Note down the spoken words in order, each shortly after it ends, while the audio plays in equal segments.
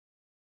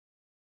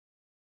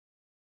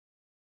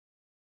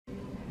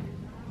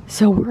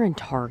So we're in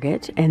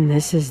Target, and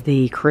this is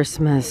the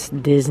Christmas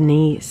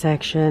Disney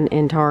section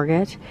in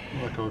Target.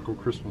 Like a little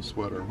Christmas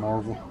sweater,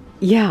 Marvel.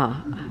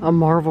 Yeah, a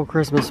Marvel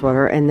Christmas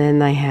sweater, and then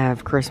they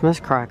have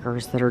Christmas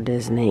crackers that are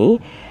Disney.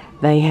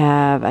 They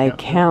have a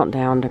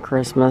countdown to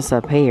Christmas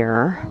up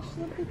here.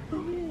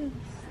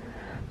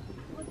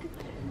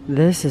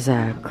 This is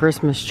a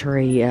Christmas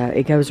tree.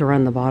 It goes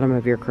around the bottom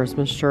of your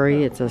Christmas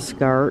tree. It's a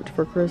skirt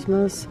for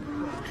Christmas.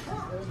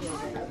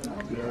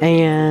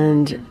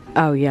 And,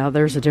 oh yeah,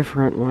 there's a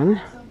different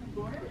one.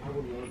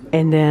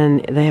 And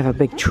then they have a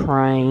big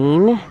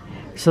train.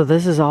 So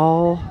this is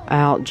all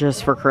out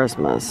just for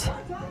Christmas.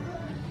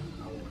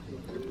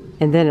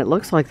 And then it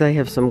looks like they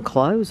have some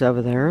clothes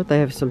over there. They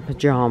have some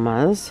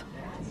pajamas.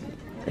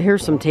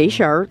 Here's some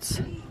t-shirts.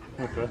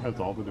 Look, that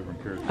has all the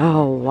different characters.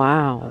 Oh,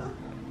 wow.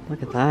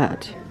 Look at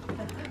that.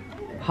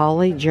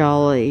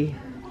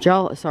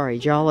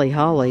 Jolly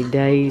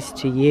holidays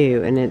to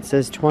you. And it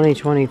says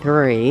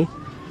 2023.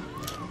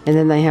 And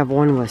then they have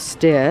one with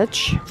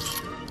Stitch.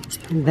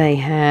 They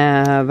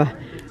have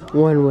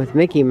one with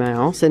Mickey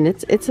Mouse. And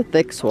it's a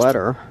thick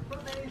sweater.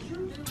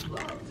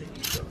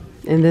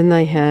 And then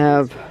they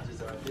have,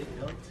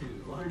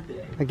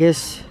 I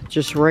guess,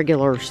 just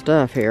regular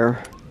stuff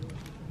here.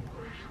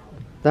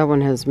 That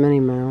one has Minnie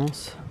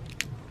Mouse.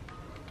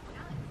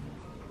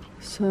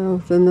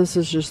 So then this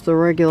is just the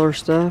regular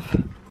stuff.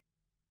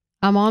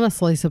 I'm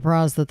honestly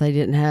surprised that they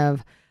didn't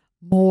have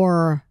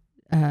more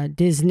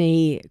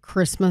Disney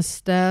Christmas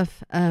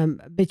stuff.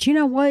 But you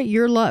know what?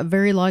 You're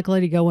very likely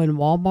to go in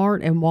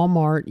Walmart, and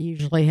Walmart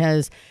usually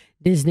has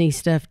Disney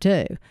stuff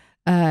too.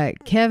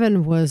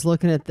 Kevin was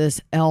looking at this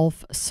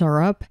elf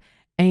syrup,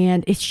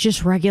 and it's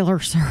just regular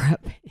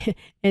syrup.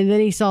 And then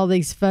he saw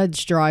these fudge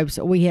stripes.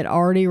 We had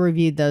already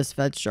reviewed those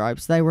fudge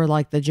stripes. They were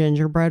like the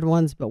gingerbread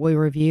ones, but we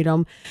reviewed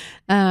them.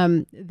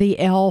 The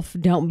elf,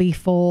 don't be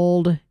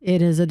fooled.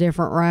 It is a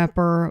different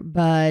wrapper,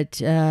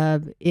 but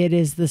it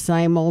is the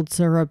same old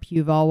syrup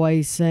you've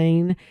always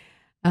seen.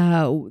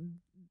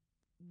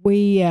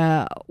 We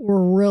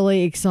were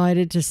really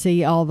excited to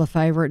see all the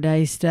favorite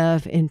day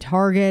stuff in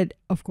Target.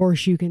 Of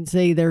course, you can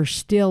see there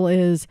still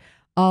is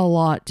a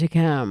lot to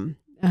come.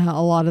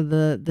 A lot of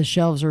the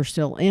shelves are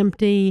still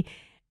empty,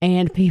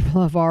 and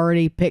people have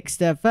already picked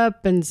stuff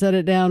up and set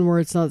it down where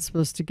it's not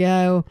supposed to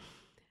go.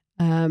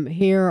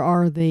 Here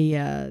are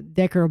the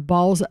decorative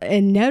balls.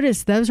 And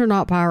notice those are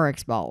not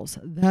Pyrex balls.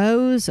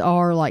 Those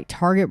are like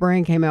Target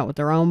brand came out with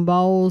their own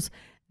bowls.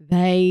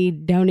 They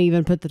don't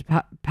even put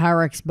the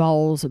Pyrex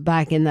bowls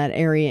back in that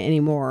area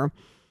anymore.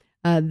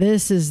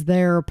 This is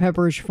their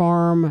Pepperidge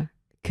Farm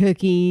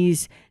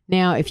cookies.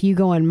 Now, if you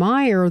go in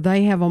Meijer,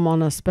 they have them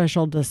on a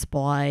special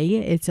display.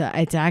 It's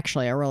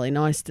actually a really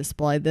nice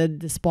display. The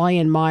display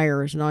in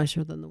Meijer is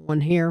nicer than the one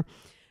here.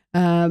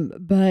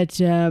 But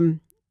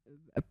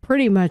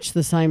pretty much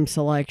the same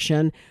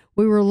selection.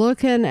 We were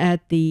looking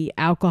at the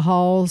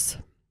alcohols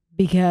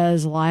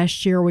because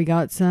last year we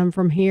got some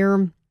from here,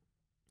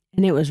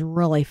 and it was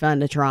really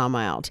fun to try them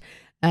out.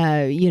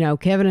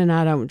 Kevin and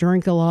I don't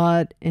drink a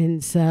lot,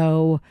 and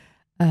so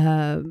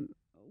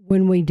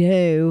when we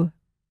do,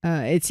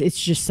 it's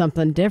just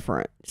something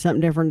different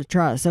to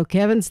try. So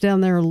Kevin's down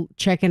there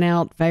checking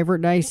out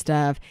favorite day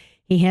stuff.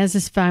 He has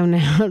his phone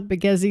out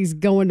because he's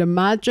going to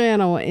my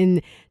channel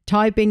and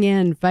typing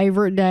in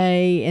favorite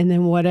day and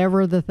then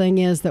whatever the thing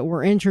is that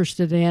we're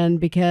interested in,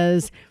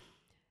 because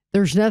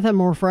there's nothing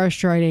more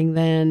frustrating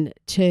than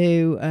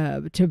to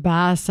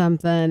buy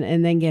something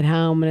and then get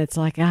home and it's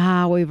like,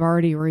 we've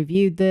already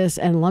reviewed this.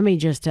 And let me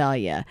just tell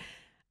you,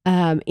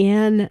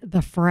 in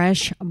the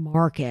fresh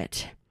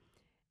market,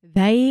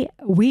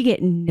 we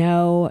get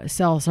no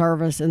cell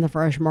service in the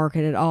fresh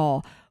market at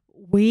all.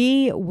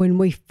 When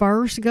we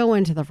first go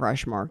into the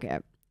fresh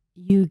market,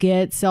 you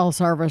get cell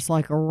service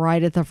like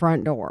right at the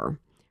front door,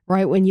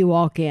 right when you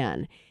walk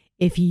in.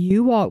 If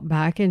you walk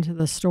back into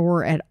the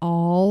store at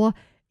all,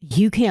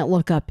 you can't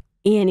look up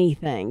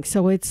anything.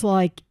 So it's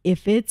like,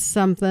 if it's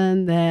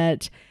something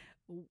that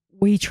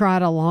we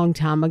tried a long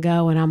time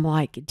ago and I'm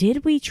like,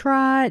 did we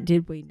try it?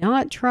 Did we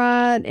not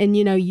try it? And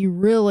you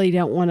really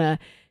don't want to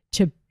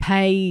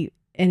pay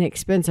an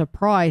expensive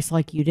price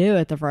like you do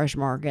at the fresh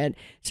market.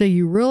 So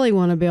you really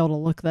want to be able to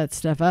look that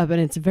stuff up. And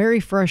it's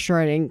very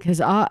frustrating because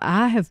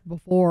I have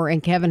before,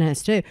 and Kevin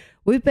has too.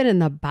 We've been in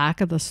the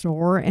back of the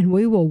store and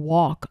we will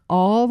walk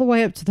all the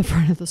way up to the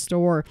front of the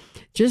store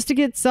just to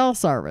get cell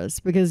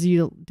service because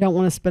you don't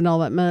want to spend all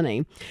that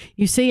money.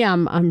 You see,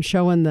 I'm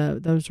showing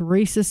those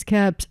Reese's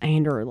cups.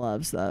 Andrew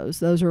loves those.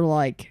 Those are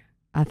like,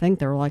 I think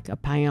they're like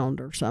 £1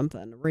 or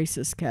something,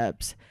 Reese's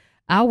cups.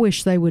 I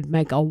wish they would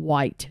make a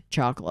white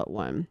chocolate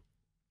one.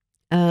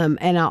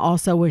 And I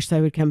also wish they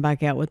would come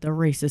back out with the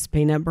Reese's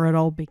peanut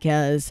brittle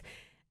because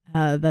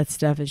that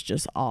stuff is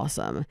just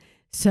awesome.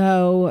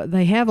 So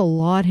they have a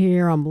lot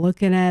here. I'm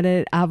looking at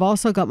it. I've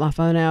also got my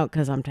phone out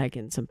because I'm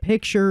taking some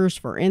pictures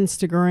for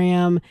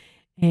Instagram,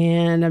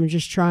 and I'm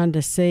just trying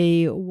to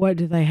see what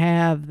do they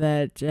have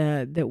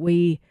that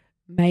we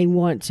may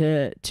want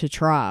to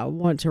try,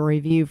 want to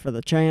review for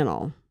the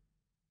channel.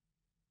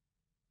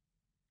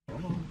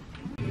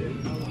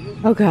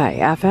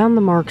 Okay, I found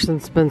the Marks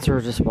and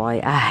Spencer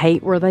display. I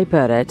hate where they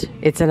put it.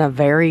 It's in a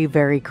very,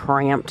 very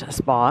cramped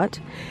spot.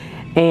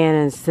 And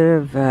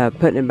instead of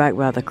putting it back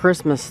by the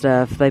Christmas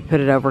stuff, they put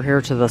it over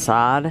here to the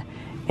side.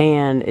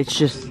 And it's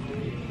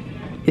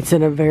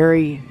in a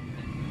very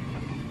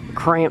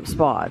cramped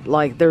spot.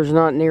 Like, there's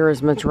not near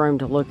as much room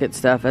to look at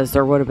stuff as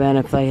there would have been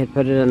if they had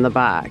put it in the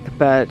back.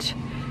 But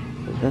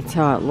that's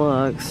how it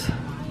looks.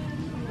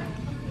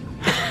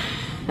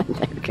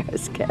 There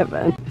goes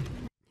Kevin.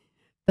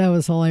 That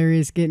was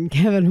hilarious, getting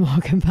Kevin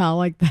walking by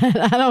like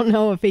that. I don't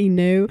know if he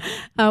knew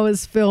I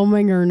was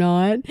filming or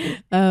not,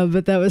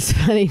 but that was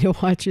funny to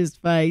watch his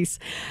face.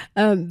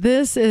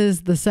 This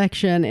is the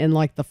section in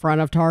like the front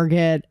of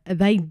Target.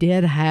 They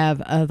did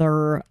have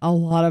a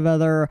lot of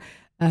other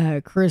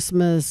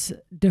Christmas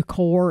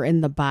decor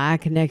in the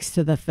back next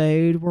to the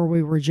food where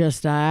we were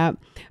just at,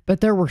 but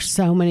there were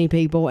so many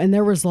people, and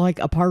there was like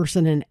a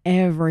person in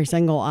every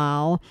single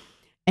aisle,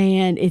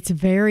 and it's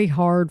very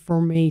hard for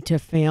me to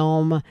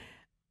film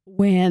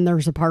when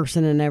there's a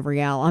person in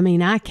every aisle. I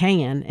mean, I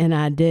can, and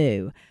I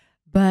do,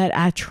 but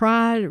I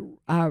try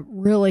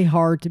really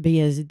hard to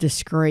be as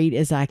discreet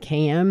as I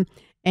can.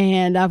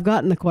 And I've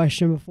gotten the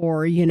question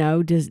before,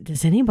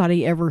 does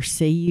anybody ever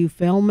see you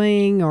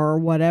filming or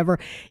whatever?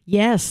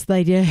 Yes,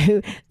 they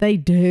do. They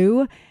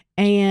do.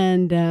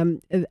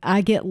 And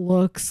I get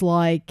looks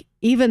like,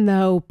 even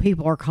though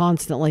people are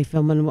constantly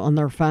filming on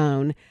their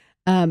phone,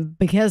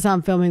 because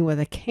I'm filming with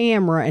a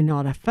camera and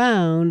not a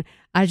phone,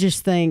 I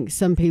just think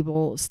some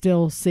people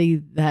still see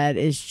that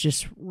as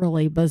just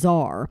really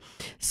bizarre.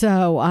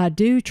 So I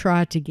do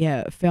try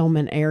to film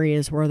in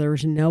areas where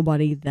there's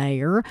nobody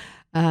there.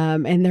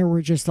 And there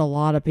were just a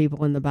lot of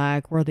people in the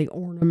back where the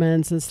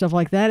ornaments and stuff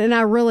like that. And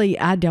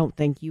I don't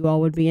think you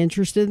all would be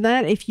interested in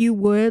that. If you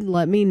would,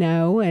 let me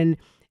know, and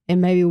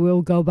maybe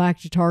we'll go back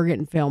to Target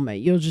and film it.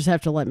 You'll just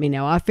have to let me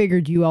know. I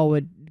figured you all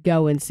would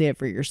go and see it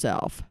for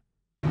yourself.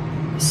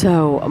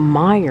 So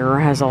Meijer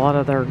has a lot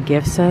of their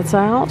gift sets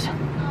out.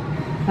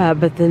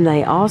 But then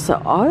they also,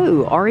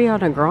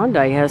 Ariana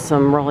Grande has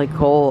some really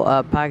cool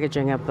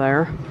packaging up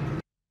there.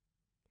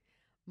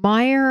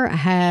 Meijer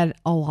had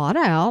a lot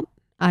out.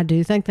 I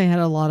do think they had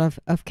a lot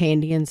of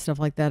candy and stuff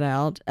like that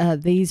out.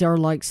 These are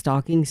like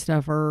stocking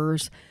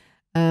stuffers.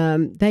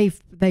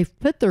 They've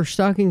put their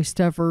stocking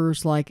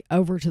stuffers like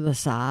over to the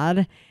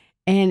side,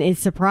 and it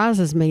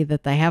surprises me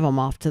that they have them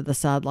off to the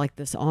side like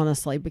this,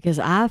 honestly, because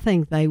I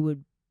think they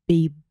would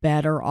be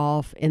better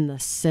off in the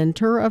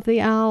center of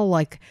the aisle,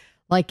 like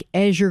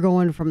as you're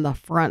going from the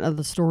front of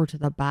the store to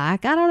the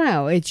back. I don't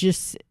know. It's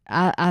just,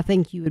 I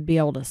think you would be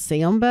able to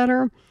see them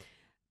better.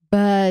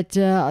 But,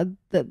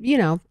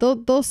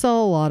 they'll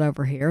sell a lot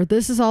over here.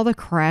 This is all the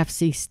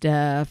craftsy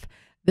stuff.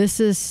 This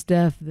is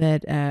stuff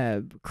that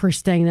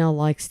Christina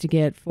likes to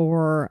get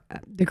for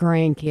the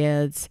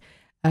grandkids.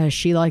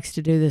 She likes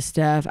to do this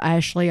stuff.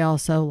 Ashley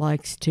also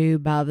likes to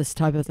buy this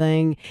type of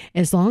thing.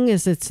 As long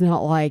as it's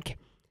not like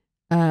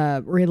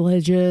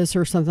religious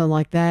or something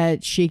like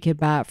that, she could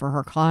buy it for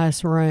her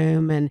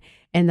classroom, and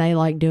they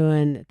like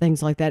doing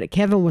things like that.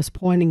 Kevin was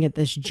pointing at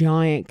this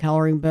giant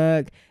coloring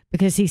book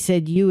because he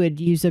said you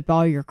would use up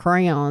all your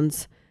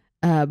crayons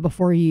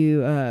before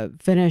you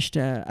finished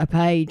a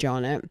page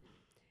on it.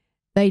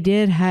 They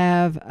did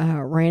have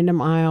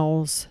random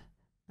aisles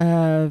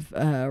of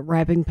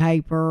wrapping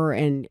paper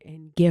and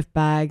gift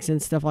bags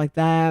and stuff like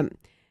that.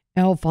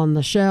 Elf on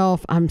the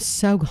Shelf. I'm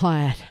so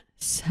glad,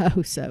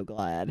 so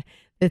glad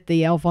that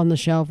the Elf on the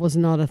Shelf was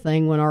not a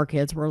thing when our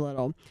kids were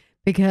little,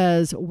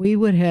 because we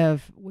would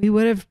have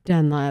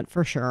done that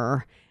for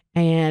sure.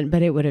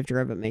 But it would have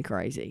driven me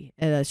crazy.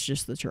 And that's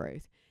just the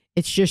truth.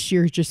 It's just,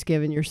 you're just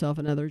giving yourself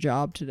another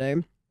job to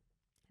do.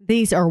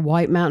 These are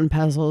White Mountain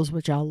puzzles,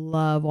 which I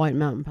love White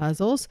Mountain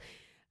puzzles.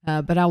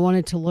 But I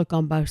wanted to look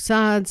on both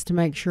sides to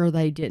make sure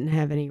they didn't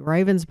have any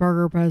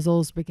Ravensburger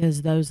puzzles,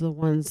 because those are the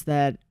ones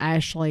that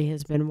Ashley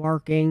has been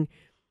working.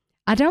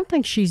 I don't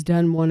think she's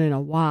done one in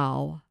a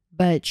while,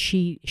 but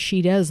she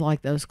does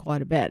like those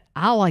quite a bit.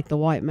 I like the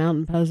White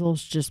Mountain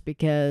puzzles just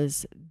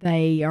because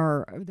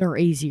they're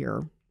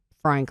easier.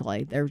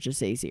 Frankly, they're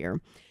just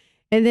easier.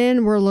 And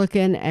then we're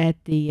looking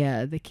at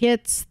the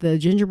kits, the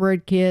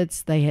gingerbread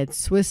kits. They had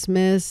Swiss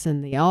Miss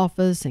and The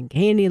Office and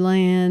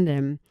Candyland,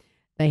 and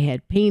they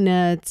had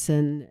Peanuts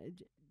and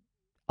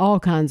all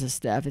kinds of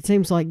stuff. It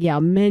seems like,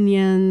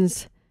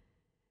 Minions.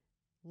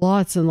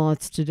 Lots and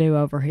lots to do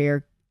over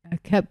here.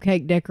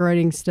 Cupcake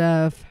decorating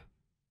stuff.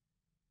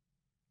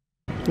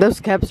 Those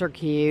cups are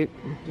cute.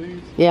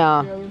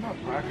 Yeah. Yeah, they're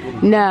not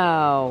practical.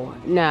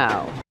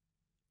 No.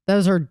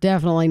 Those are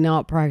definitely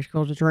not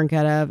practical to drink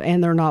out of,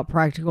 and they're not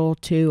practical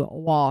to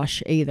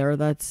wash either.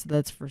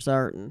 That's for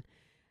certain.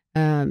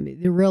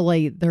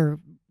 They're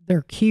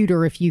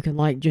cuter if you can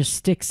like just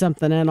stick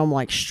something in them,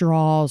 like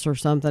straws or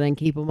something, and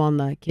keep them on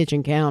the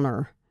kitchen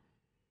counter.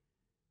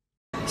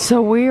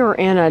 So we are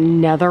in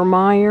another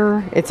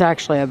Meijer. It's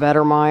actually a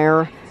better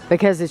Meijer.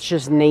 because it's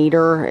just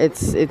neater.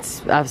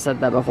 It's I've said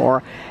that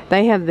before.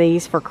 They have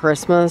these for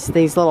Christmas,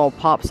 these little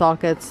pop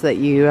sockets that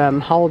you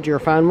hold your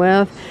phone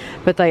with,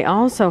 but they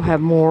also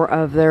have more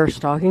of their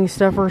stocking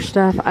stuffer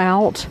stuff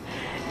out.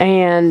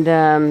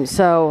 And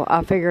so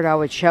I figured I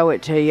would show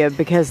it to you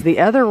because the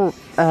other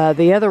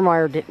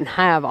Meijer didn't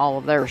have all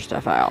of their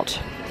stuff out.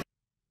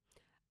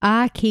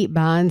 I keep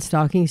buying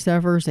stocking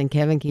stuffers, and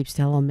Kevin keeps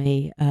telling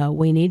me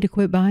we need to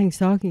quit buying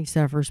stocking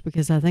stuffers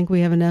because I think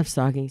we have enough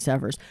stocking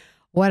stuffers.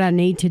 What I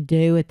need to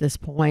do at this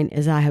point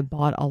is I have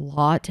bought a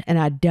lot, and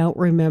I don't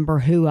remember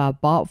who I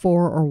bought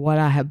for or what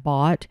I have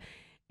bought.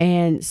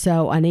 And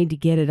so I need to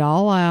get it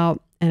all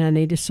out, and I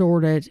need to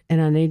sort it,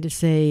 and I need to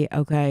see,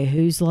 okay,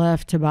 who's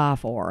left to buy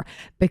for.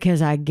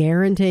 Because I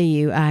guarantee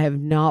you, I have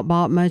not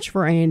bought much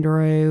for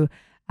Andrew.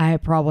 I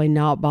have probably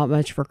not bought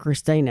much for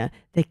Christina.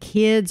 The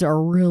kids are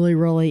really,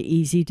 really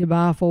easy to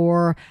buy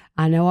for.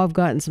 I know I've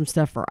gotten some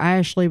stuff for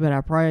Ashley, but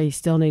I probably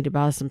still need to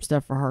buy some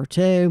stuff for her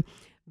too.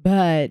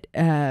 But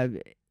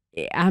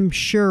I'm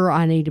sure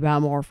I need to buy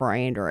more for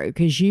Andrew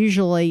because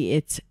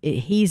usually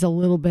he's a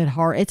little bit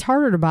hard. It's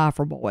harder to buy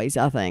for boys,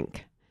 I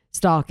think,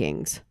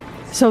 stockings.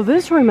 So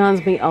this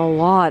reminds me a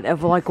lot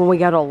of like when we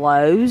go to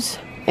Lowe's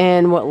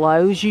and what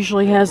Lowe's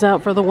usually has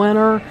out for the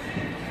winter.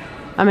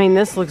 I mean,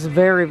 this looks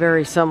very,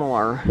 very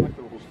similar.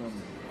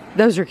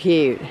 Those are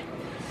cute.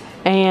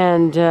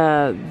 And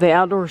the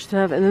outdoor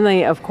stuff. And then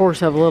they, of course,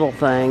 have little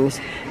things.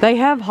 They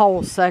have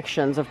whole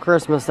sections of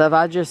Christmas stuff.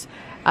 I just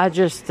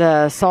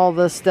saw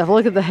this stuff.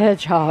 Look at the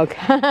hedgehog.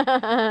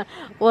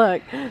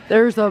 Look,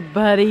 there's a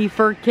buddy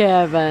for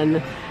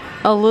Kevin.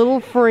 A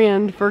little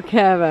friend for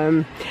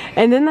Kevin.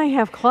 And then they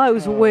have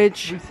clothes,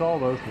 which... We saw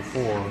those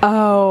before.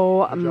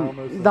 Oh,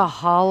 the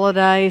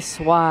holiday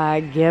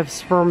swag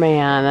gifts for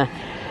men.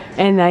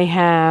 And they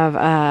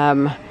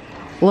have,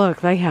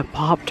 look, they have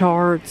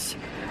Pop-Tarts,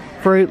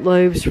 Fruit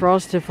Loops,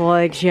 Frosted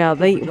Flakes. Yeah,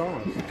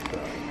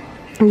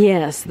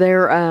 yes,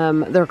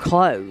 they're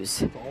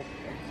clothes.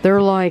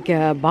 They're like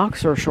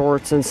boxer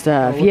shorts and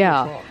stuff.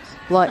 Yeah,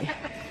 like,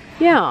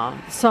 yeah,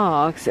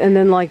 socks. And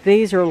then like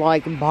these are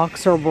like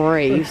boxer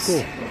briefs.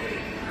 Cool.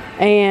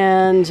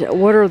 And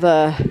what are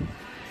the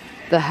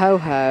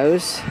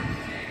ho-hos?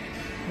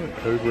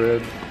 Code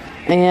Red.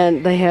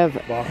 And they have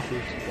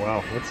boxers.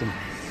 Wow,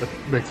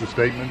 that makes a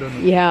statement, doesn't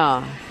it?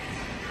 Yeah.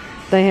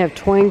 They have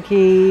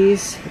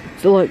Twinkies,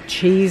 look,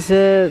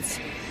 Cheez-Its,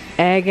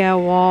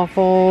 Eggo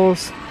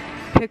waffles,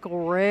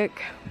 Pickle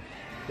Rick.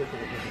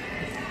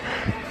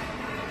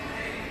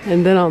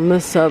 And then on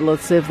this side,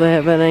 let's see if they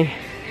have any.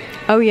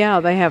 Oh yeah,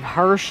 they have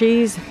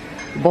Hershey's,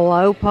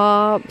 Blow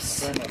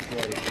Pops,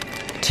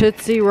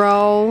 Tootsie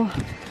Roll.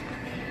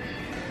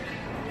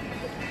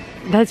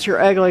 That's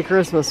your ugly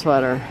Christmas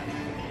sweater.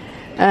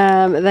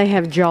 They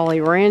have Jolly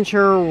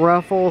Rancher,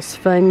 Ruffles,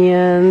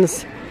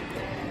 Funyuns.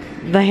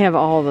 They have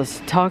all this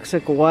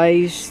toxic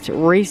waste,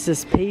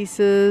 Reese's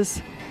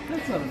Pieces.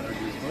 That's not an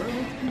ugly sweater.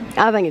 That's cute.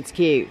 I think it's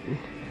cute.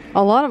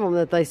 A lot of them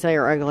that they say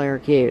are ugly are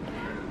cute.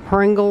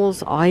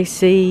 Pringles,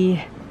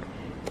 Icy.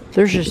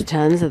 There's just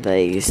tons of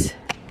these.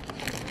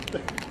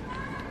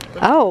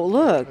 Oh,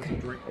 look.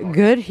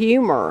 Good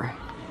Humor.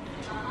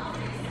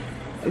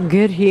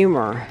 Good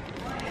Humor.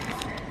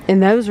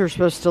 And those are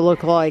supposed to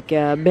look like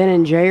Ben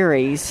and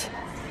Jerry's.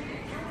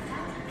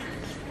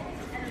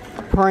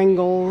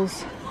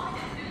 Pringles.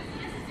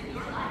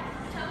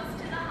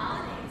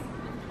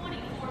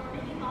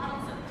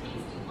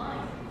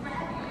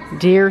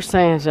 Dear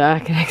Santa, I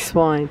can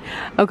explain.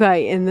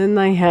 Okay, and then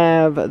they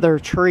have their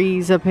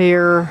trees up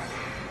here.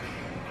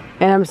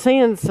 And I'm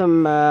seeing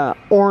some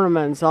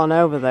ornaments on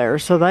over there.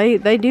 So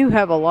they do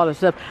have a lot of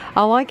stuff.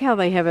 I like how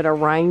they have it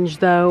arranged,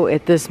 though,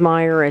 at this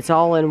Meijer. It's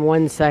all in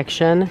one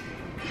section.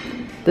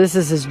 This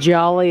is as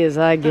jolly as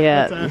I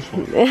get.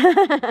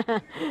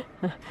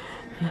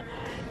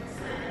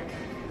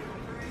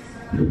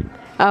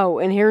 Oh,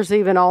 and here's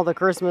even all the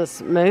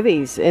Christmas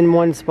movies in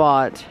one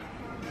spot.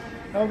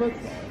 Oh, that's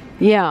nice.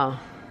 Yeah.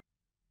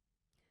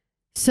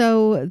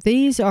 So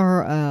these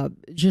are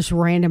just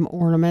random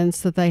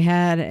ornaments that they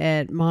had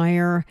at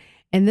Meijer.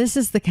 And this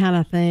is the kind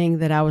of thing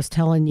that I was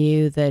telling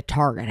you that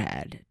Target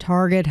had.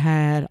 Target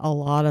had a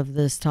lot of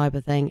this type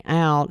of thing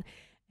out.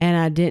 And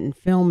I didn't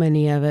film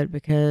any of it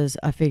because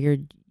I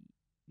figured,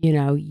 you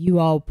know, you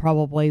all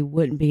probably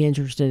wouldn't be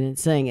interested in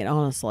seeing it,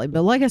 honestly.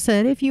 But like I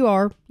said, if you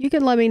are, you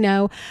can let me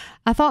know.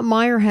 I thought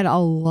Meijer had a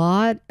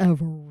lot of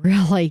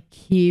really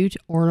cute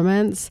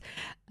ornaments.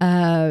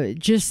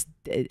 Just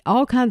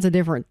all kinds of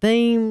different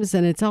themes.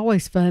 And it's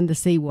always fun to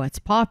see what's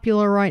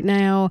popular right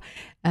now.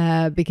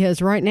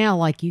 Because right now,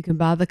 like, you can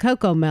buy the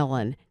cocoa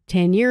melon.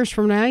 10 years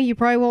from now, you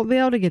probably won't be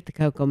able to get the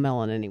cocoa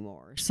melon anymore.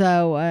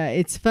 So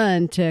it's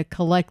fun to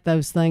collect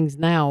those things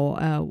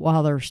now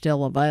while they're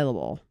still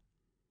available.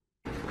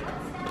 And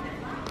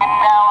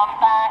now I'm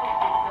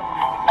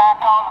back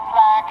on the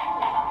flag.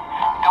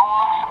 Don't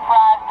look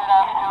surprised that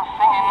I'm still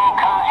singing,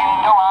 'cause you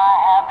know I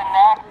have the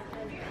knack.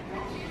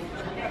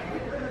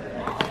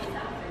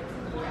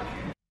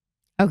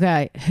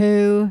 Okay,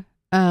 who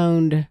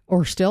owned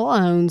or still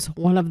owns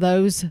one of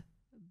those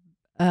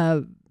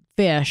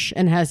fish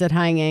and has it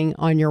hanging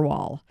on your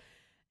wall?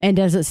 And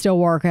does it still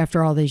work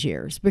after all these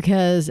years?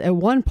 Because at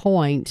one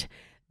point,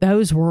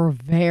 those were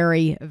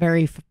very,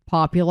 very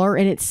popular,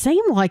 and it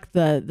seemed like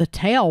the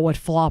tail would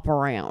flop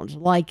around,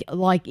 like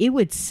it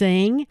would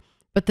sing,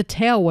 but the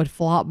tail would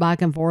flop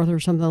back and forth or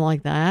something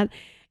like that.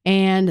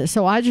 And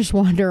so I just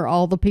wonder,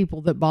 all the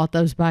people that bought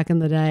those back in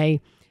the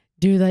day,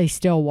 do they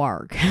still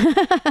work?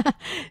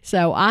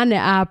 So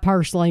I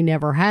personally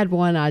never had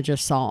one. I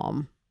just saw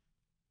them.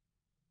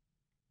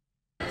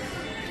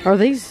 Are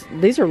these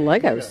are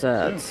Lego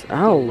sets?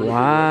 Oh,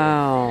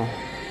 wow.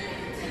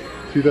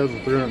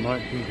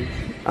 2,319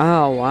 pieces.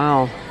 Oh,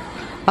 wow.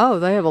 Oh,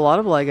 they have a lot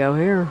of Lego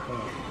here.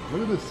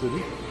 Look at this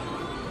city.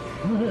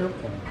 Look at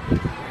airplane.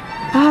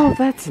 Oh,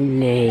 that's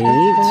neat.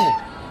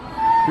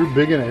 You're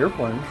big in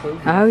airplanes.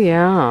 So Oh,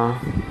 yeah.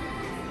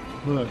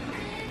 look.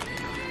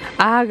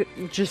 I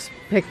just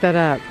picked that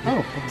up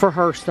for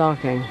her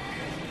stocking.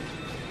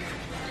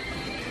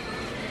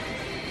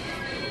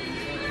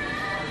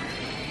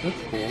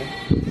 That's cool.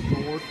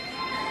 Sword.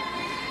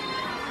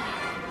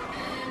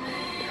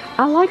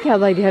 I like how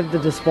they have the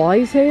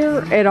displays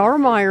here. At our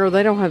Meijer,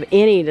 they don't have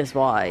any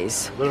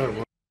displays.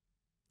 The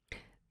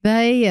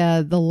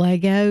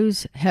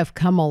Legos have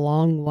come a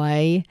long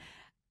way.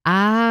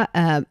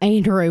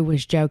 Andrew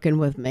was joking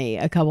with me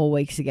a couple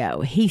weeks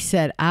ago. He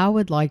said, I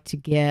would like to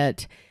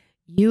get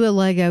you a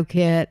Lego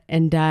kit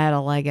and Dad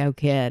a Lego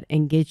kit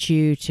and get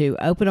you to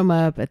open them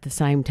up at the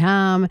same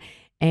time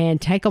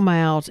and take them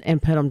out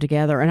and put them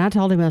together. And I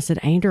told him, I said,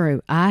 Andrew,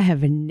 I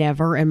have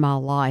never in my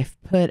life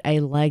put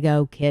a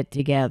Lego kit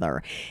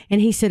together.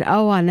 And he said,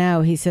 oh, I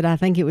know. He said, I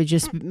think it would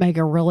just make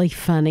a really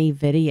funny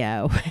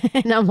video.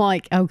 And I'm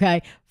like,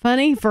 okay,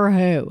 funny for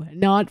who?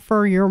 Not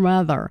for your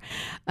mother.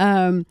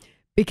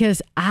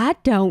 Because I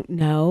don't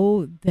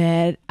know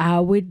that I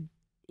wouldn't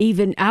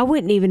even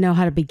know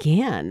how to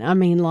begin. I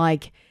mean,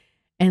 like,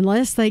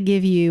 unless they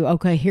give you,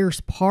 okay, here's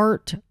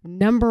part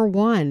number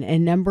 1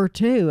 and number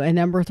 2 and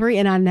number 3.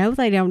 And I know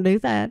they don't do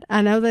that.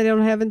 I know they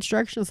don't have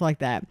instructions like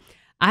that.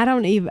 I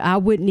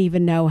wouldn't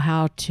even know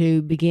how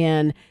to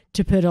begin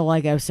to put a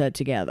Lego set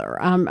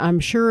together. I'm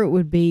sure it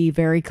would be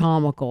very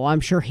comical.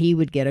 I'm sure he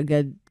would get a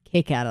good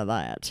kick out of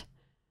that.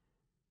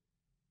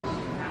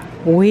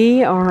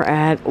 We are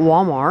at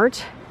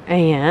Walmart,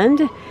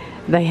 and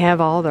they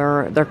have all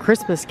their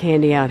Christmas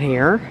candy out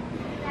here.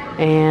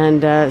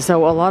 And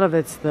so a lot of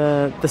it's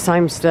the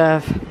same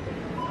stuff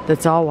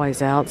that's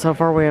always out. So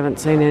far we haven't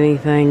seen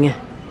anything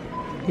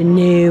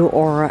new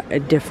or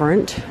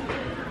different.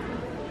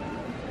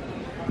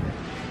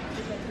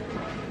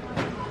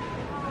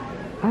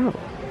 Oh,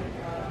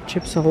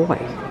 Chips Ahoy.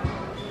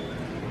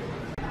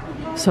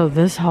 So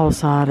this whole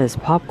side is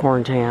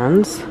popcorn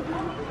cans.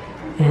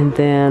 And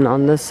then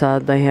on this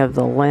side they have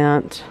the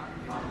Lent.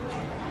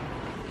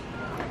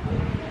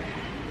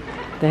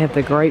 They have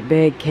the great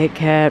big Kit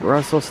Kat,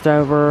 Russell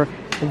Stover.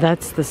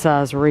 That's the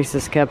size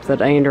Reese's cup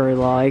that Andrew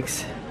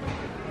likes,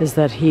 is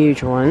that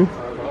huge one.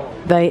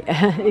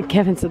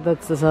 Kevin said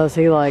that's the size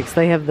he likes.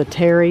 They have the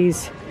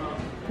Terry's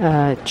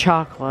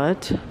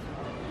chocolate,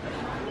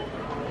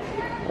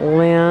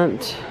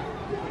 Lent.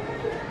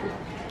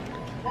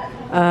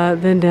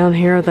 Then down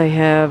here they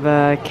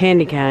have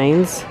candy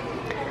canes.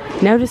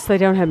 Notice they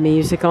don't have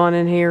music on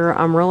in here.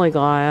 I'm really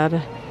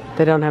glad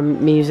they don't have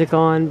music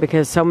on,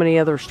 because so many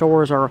other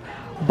stores are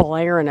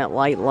blaring it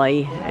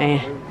lately.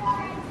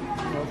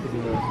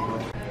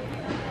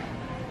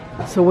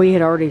 So we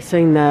had already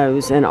seen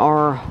those in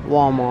our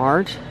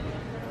Walmart.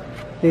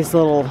 These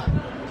little,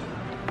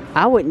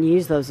 I wouldn't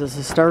use those as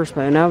a stir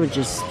spoon. I would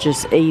just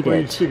eat Well,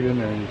 you it. stick it in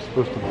there and you're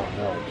supposed to walk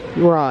out.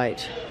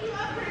 Right.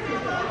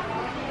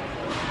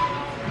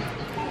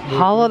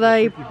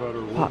 Holiday,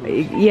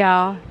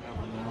 yeah.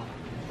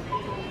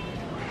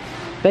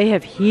 They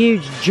have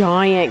huge,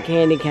 giant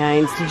candy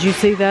canes. Did you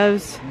see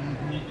those?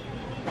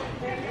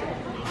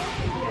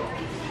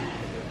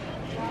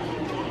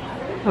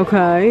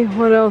 Okay,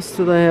 what else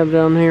do they have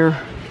down here?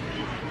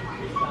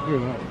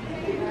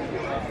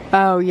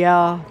 Oh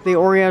yeah, the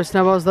Oreo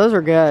snowballs. Those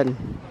are good.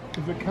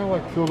 Is it kind of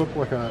like filled up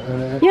like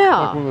an egg? Yeah.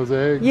 Like one of those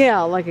eggs?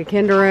 Yeah, like a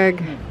Kinder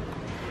egg.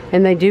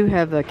 And they do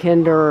have the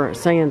Kinder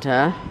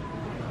Santa.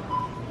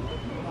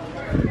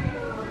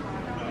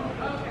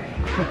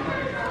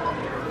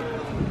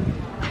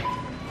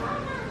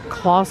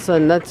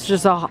 Clausen, that's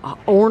just a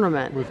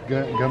ornament. With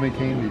gummy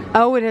candy.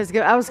 Oh, it has.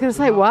 I was going to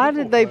say, why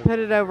did they put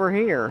it over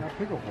here?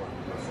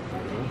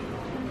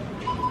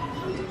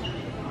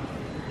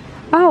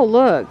 Oh,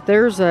 look,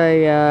 there's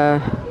a.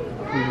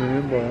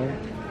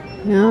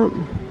 Yep.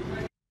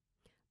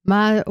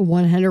 My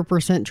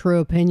 100% true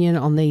opinion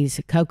on these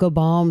cocoa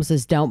bombs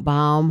is don't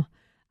buy them.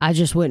 I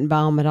just wouldn't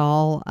buy them at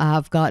all.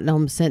 I've gotten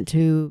them sent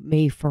to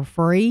me for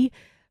free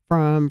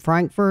from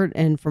Frankfurt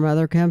and from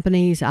other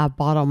companies. I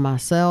bought them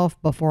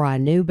myself before I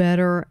knew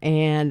better,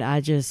 and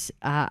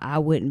I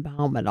wouldn't buy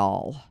them at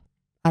all.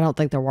 I don't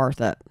think they're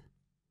worth it.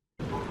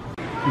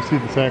 You see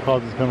the Santa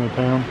Claus is coming to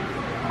town?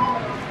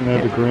 And they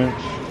have the Grinch.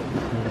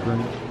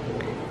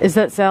 Is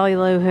that Sally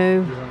Lou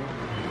Who?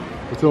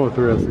 Yeah. It's only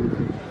 3 I see.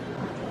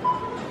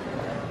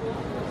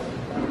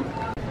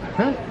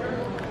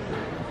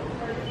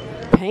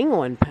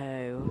 penguin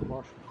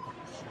poo.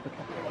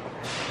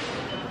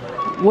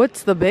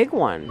 What's the big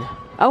one?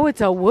 Oh,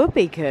 it's a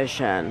whoopee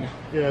cushion.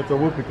 Yeah, it's a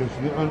whoopee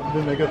cushion.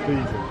 Then they got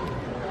these.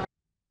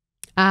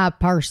 I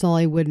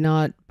personally would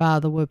not buy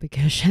the whoopee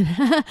cushion.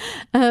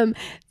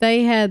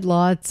 They had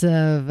lots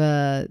of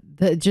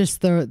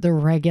just the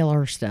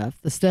regular stuff,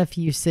 the stuff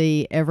you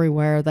see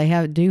everywhere.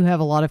 They do have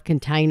a lot of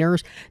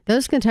containers.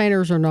 Those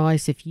containers are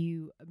nice if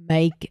you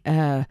make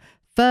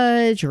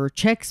fudge or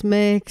Chex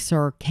Mix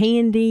or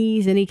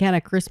candies, any kind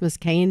of Christmas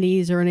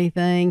candies or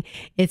anything.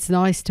 It's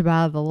nice to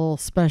buy the little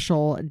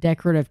special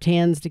decorative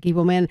tins to keep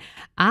them in.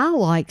 I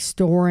like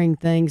storing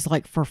things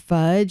like for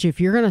fudge.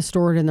 If you're going to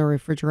store it in the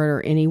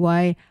refrigerator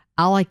anyway,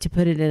 I like to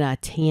put it in a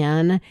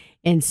tin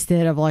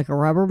instead of like a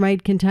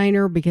Rubbermaid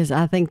container, because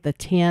I think the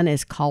tin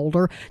is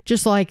colder,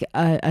 just like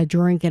a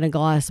drink in a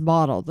glass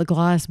bottle. The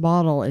glass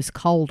bottle is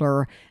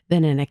colder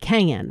than in a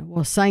can.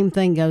 Well, same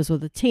thing goes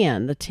with a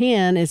tin. The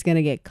tin is going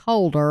to get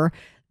colder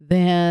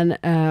than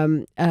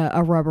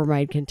a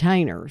Rubbermaid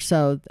container.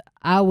 So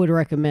I would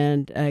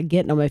recommend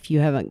getting them if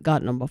you haven't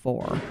gotten them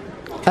before.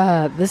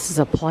 This is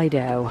a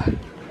Play-Doh.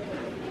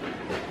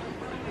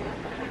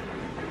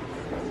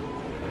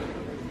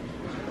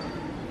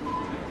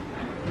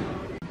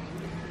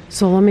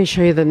 So let me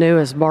show you the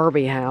newest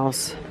Barbie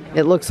house.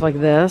 It looks like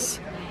this.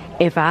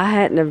 If I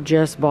hadn't have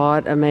just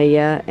bought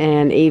Amelia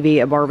and Evie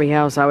a Barbie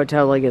house, I would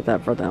totally get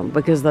that for them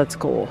because that's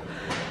cool.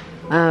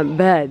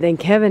 But then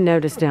Kevin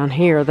noticed down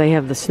here they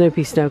have the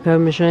Snoopy snow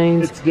cone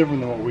machines. It's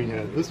different than what we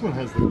had. This one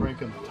has the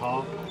crank on the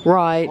top.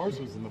 Right. Ours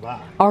was in the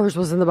back. Ours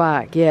was in the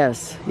back,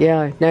 yes.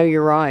 Yeah, no,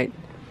 you're right.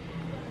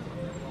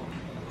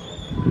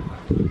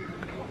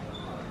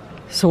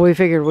 So we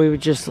figured we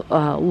would just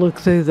look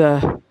through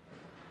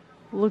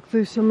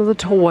some of the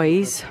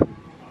toys.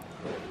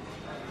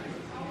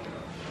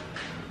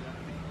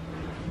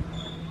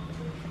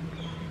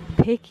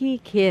 Picky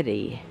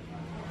Kitty.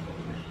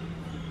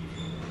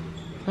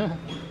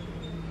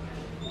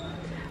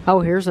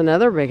 Oh, here's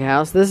another big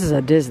house. This is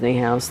a Disney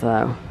house,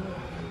 though.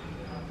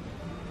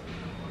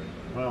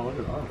 Wow, look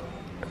at her.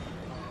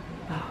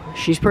 Oh,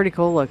 she's pretty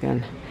cool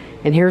looking.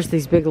 And here's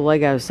these big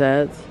Lego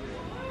sets.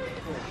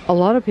 A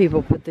lot of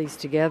people put these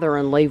together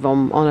and leave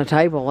them on a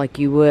table like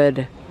you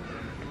would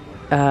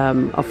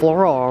a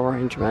floral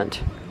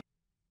arrangement.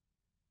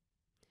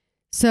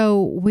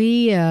 So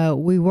we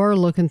were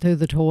looking through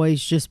the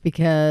toys just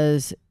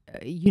because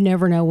you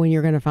never know when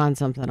you're going to find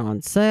something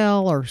on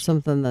sale or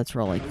something that's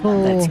really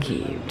cool. That's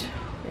cute.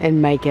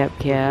 And makeup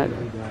kit.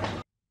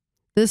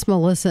 This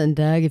Melissa and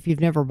Doug, if you've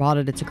never bought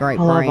it, it's a great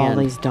brand. I love all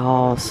these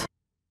dolls.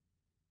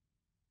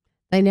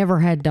 They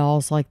never had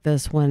dolls like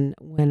this when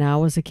I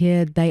was a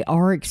kid. They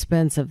are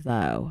expensive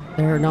though.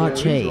 They're not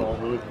cheap.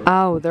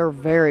 Oh, they're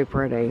very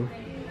pretty.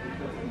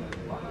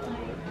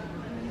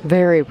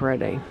 Very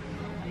pretty.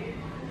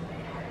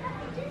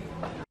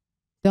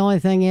 The only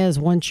thing is,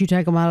 once you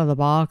take them out of the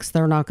box,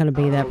 they're not going to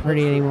be that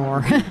pretty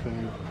anymore.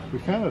 We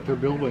found that their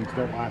buildings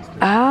don't last.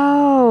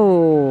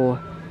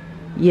 Oh,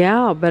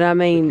 yeah, but I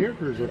mean, the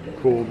characters are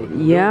cool, but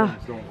the yeah,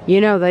 don't. You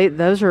know,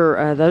 those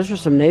are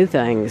some new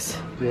things.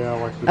 Yeah,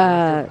 like the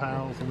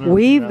pals.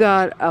 We've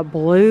got a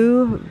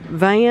blue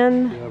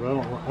van. Yeah, but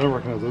I don't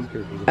recognize those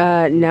characters.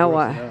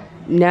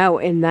 No,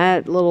 in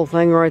that little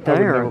thing right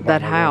there,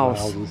 that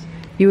house.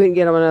 You wouldn't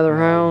get them another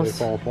house. They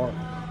fall apart.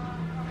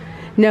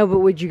 No, but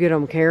would you get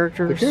them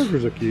characters? The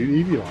characters are cute.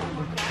 Evie likes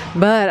them.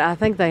 But I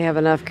think they have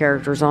enough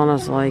characters,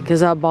 honestly,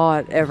 because I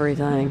bought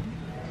everything.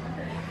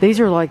 These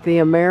are like the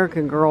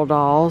American Girl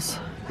dolls.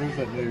 There's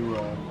that new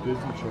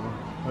Disney show,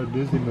 a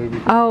Disney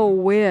movie. Oh,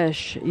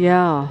 Wish,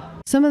 yeah.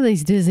 Some of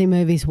these Disney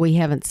movies we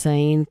haven't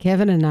seen.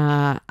 Kevin and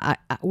I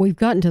we've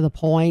gotten to the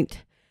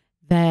point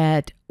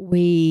that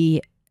we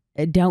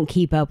don't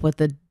keep up with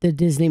the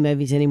Disney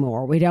movies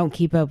anymore. We don't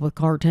keep up with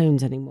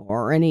cartoons anymore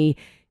or any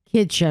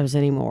kid shows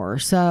anymore.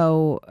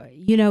 So,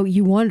 you know,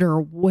 you wonder,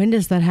 when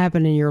does that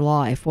happen in your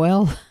life?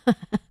 Well,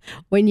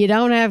 when you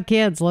don't have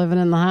kids living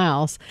in the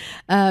house,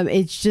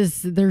 it's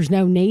just, there's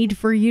no need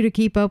for you to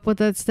keep up with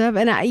that stuff.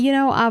 And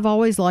I've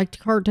always liked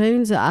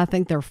cartoons. I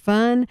think they're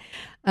fun.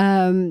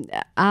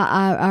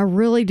 I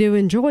really do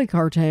enjoy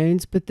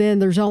cartoons, but then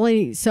there's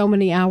only so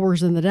many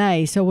hours in the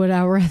day. So would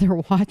I rather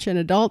watch an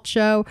adult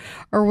show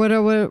or would I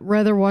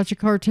rather watch a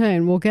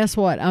cartoon? Well, guess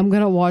what? I'm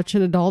going to watch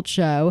an adult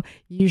show,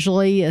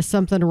 usually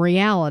something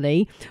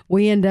reality.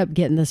 We end up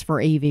getting this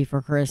for Evie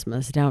for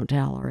Christmas. Don't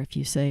tell her if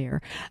you see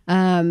her.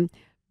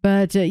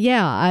 But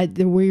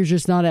we're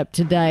just not up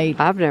to date.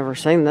 I've never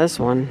seen this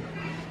one.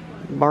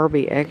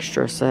 Barbie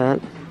extra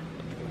set.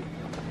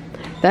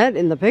 That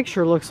in the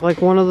picture looks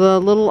like one of the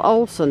little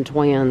Olsen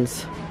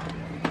twins.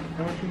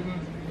 How much is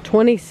it?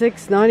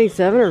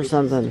 $26.97 or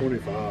something.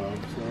 25. So.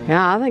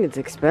 Yeah, I think it's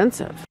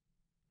expensive.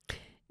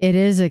 It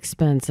is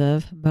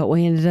expensive, but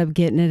we ended up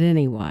getting it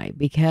anyway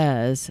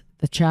because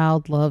the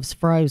child loves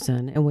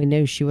Frozen and we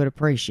knew she would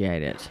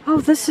appreciate it.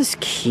 Oh, this is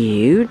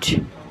cute.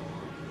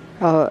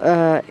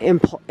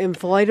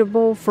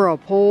 Inflatable for a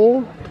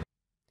pool.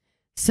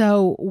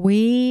 So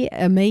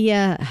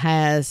Amelia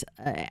has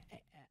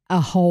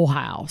a whole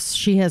house.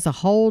 She has a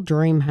whole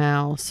dream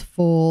house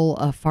full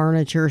of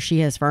furniture. She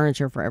has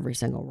furniture for every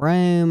single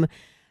room.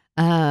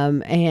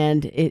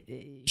 And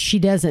she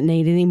doesn't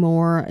need any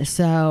more.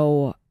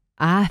 So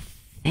I'm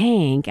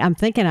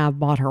thinking I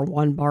bought her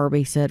one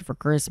Barbie set for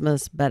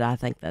Christmas, but I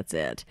think that's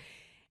it.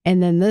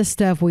 And then this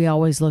stuff we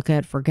always look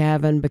at for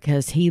Gavin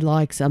because he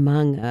likes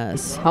Among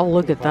Us. Oh,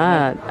 look at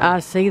that. I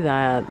see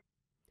that.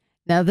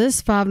 Now,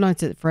 this Five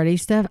Nights at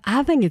Freddy's stuff,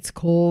 I think it's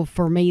cool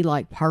for me,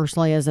 like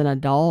personally as an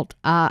adult.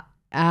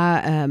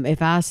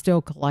 If I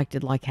still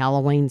collected like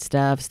Halloween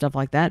stuff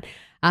like that,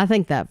 I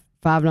think that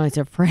Five Nights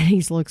at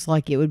Freddy's looks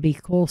like it would be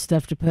cool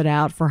stuff to put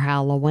out for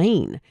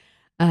Halloween.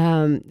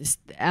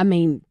 I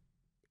mean,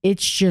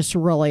 it's just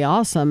really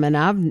awesome, and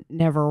I've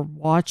never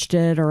watched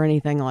it or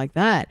anything like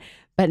that.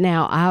 But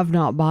now I've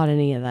not bought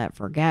any of that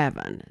for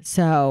Gavin.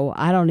 So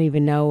I don't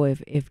even know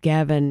if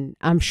Gavin,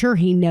 I'm sure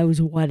he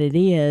knows what it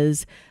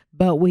is,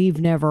 but we've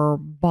never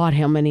bought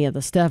him any of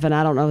the stuff, and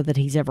I don't know that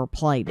he's ever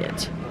played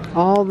it.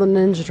 All the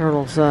Ninja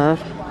Turtle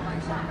stuff.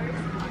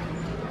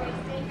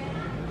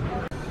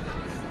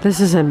 This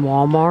is in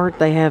Walmart.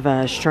 They have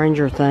a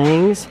Stranger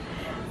Things.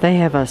 They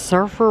have a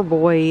Surfer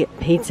Boy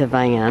pizza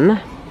van.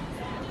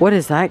 What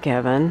is that,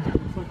 Kevin?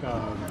 It's like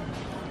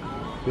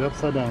the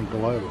upside down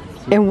globe.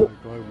 And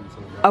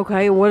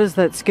okay, what is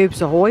that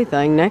Scoops Ahoy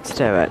thing next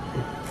to it?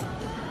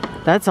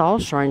 That's all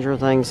Stranger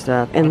Things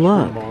stuff. And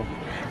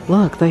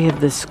look, they have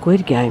the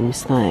Squid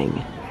Games thing.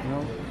 Yep.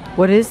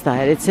 What is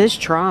that? It says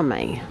try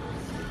me.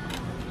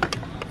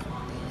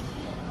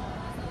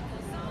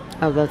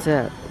 Oh, that's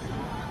it.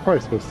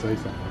 Probably supposed to say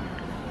something.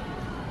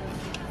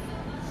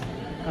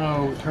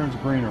 Oh, it turns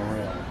green or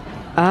red.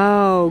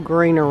 Oh,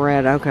 green or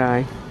red.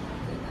 Okay.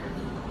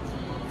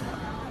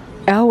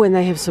 Oh, and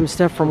they have some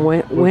stuff from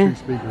when?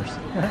 Speakers.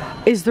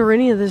 Is there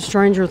any of the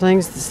Stranger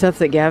Things, the stuff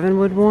that Gavin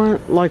would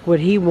want? Like, would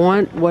he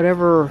want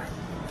whatever?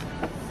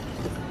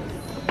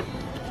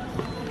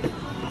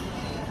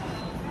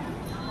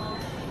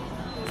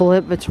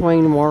 Flip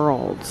between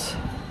worlds.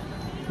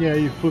 Yeah,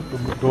 you flip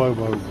the globe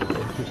over.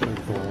 Just make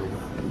the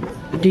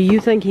globe. Do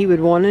you think he would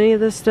want any of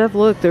this stuff?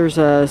 Look, there's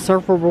a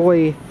Surfer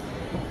Boy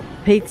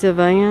pizza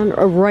van,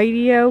 a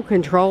radio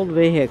controlled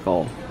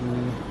vehicle.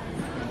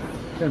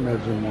 Can't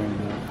imagine wanting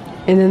that.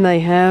 And then they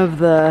have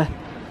the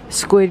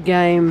Squid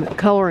Game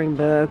coloring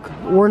book.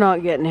 We're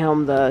not getting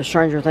him the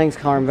Stranger Things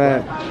coloring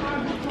book.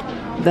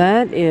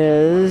 That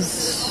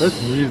is...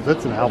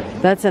 That's an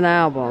album. That's an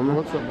album.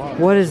 What's that box?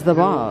 What is the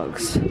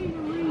box?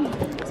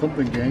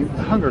 Something game.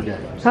 The Hunger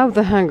Games. Oh,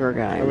 the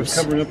Hunger I was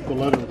Games. covering up the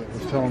letter that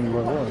was telling me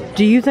what it was.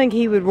 Do you think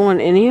he would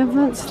want any of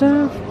that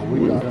stuff?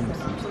 We got him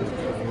some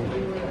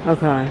stuff.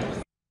 Okay.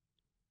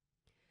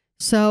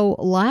 So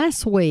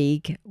last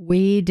week,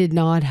 we did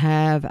not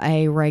have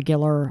a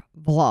regular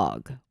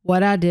vlog.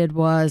 What I did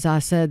was I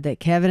said that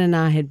Kevin and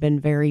I had been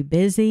very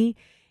busy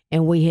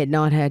and we had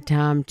not had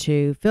time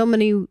to film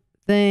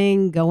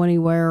anything, go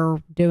anywhere,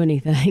 do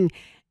anything.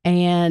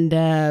 And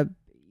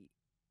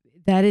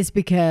that is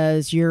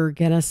because you're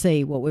going to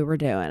see what we were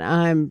doing.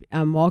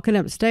 I'm walking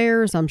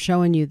upstairs. I'm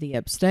showing you the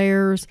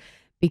upstairs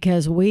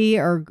because we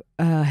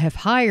have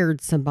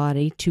hired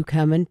somebody to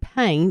come and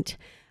paint.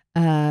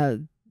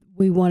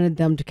 We wanted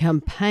them to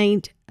come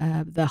paint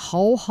the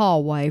whole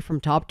hallway from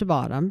top to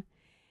bottom.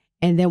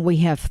 And then we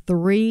have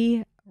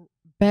 3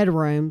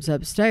 bedrooms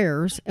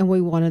upstairs, and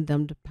we wanted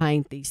them to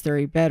paint these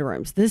 3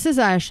 bedrooms. This is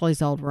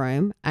Ashley's old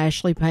room.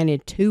 Ashley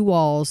painted 2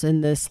 walls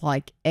in this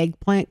like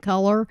eggplant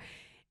color,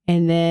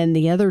 and then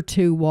the other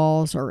 2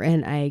 walls are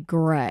in a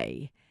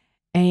gray.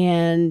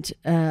 And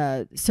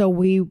so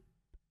we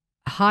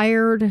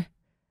hired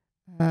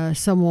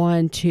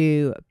someone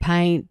to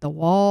paint the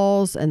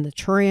walls and the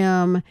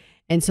trim.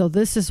 And so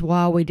this is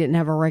why we didn't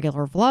have a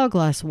regular vlog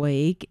last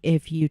week,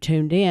 if you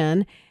tuned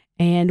in.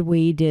 And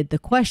we did the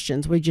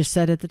questions. We just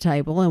sat at the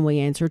table and we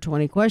answered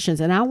 20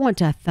 questions. And I want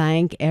to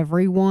thank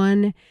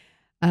everyone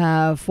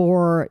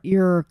for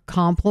your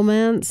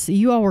compliments.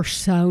 You all were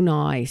so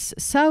nice.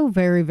 So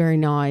very, very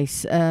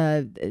nice.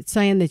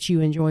 Saying that you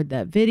enjoyed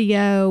that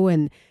video.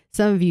 And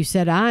some of you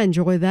said, I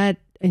enjoyed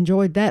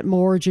that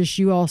more. Just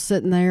you all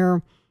sitting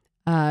there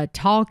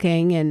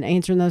talking and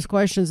answering those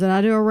questions than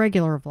I do a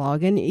regular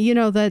vlog. And you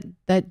know,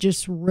 that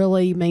just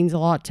really means a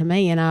lot to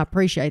me. And I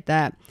appreciate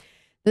that.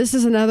 This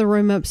is another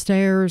room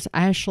upstairs.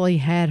 Ashley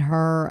had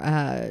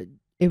her,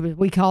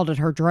 we called it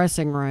her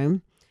dressing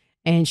room,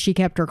 and she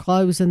kept her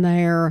clothes in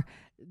there.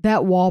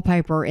 That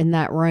wallpaper in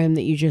that room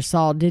that you just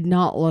saw did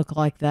not look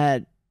like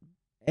that.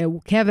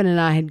 Kevin and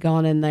I had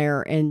gone in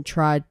there and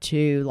tried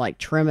to like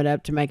trim it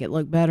up to make it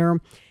look better.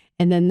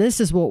 And then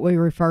this is what we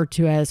refer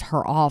to as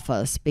her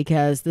office,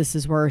 because this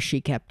is where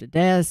she kept a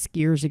desk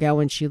years ago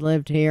when she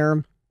lived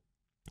here.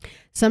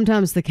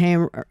 Sometimes the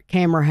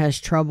camera has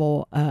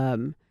trouble,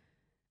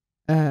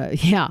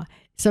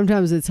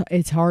 sometimes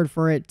it's hard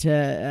for it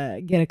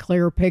to get a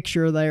clear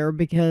picture there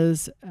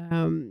because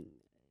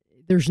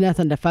there's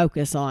nothing to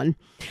focus on.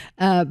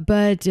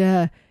 But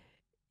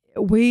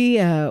we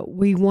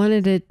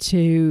wanted it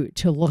to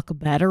look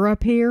better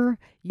up here.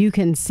 You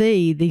can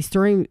see these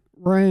 3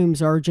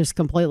 rooms are just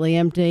completely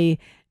empty.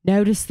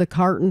 Notice the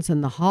curtains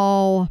in the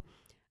hall.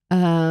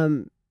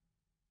 I'm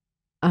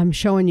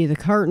showing you the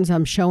curtains.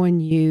 I'm showing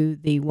you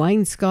the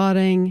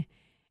wainscoting.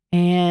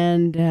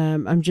 And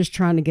I'm just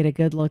trying to get a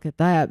good look at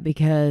that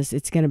because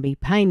it's going to be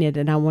painted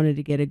and I wanted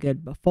to get a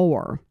good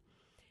before.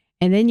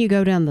 And then you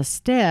go down the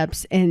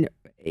steps and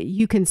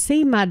you can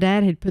see my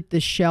dad had put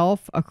this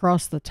shelf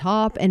across the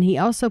top and he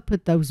also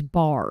put those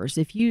bars.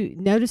 If you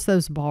notice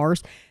those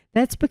bars,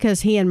 that's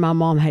because he and my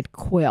mom had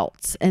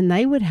quilts and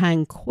they would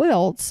hang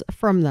quilts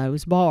from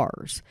those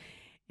bars.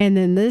 And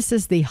then this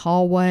is the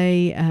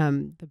hallway,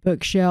 the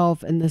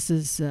bookshelf, and this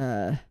is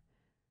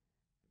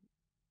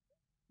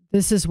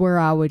where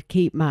I would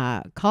keep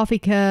my coffee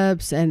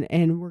cups,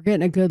 and we're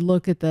getting a good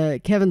look at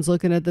Kevin's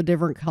looking at the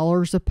different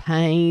colors of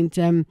paint.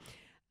 And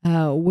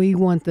we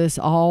want this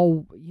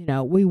all,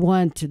 we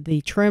want the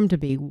trim to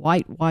be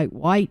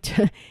white.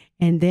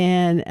 And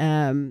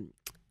then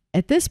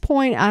at this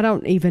point, I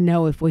don't even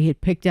know if we had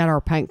picked out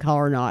our paint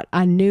color or not.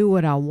 I knew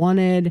what I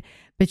wanted,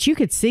 but you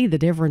could see the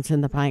difference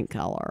in the paint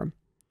color.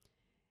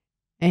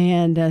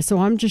 And so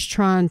I'm just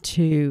trying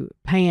to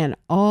pan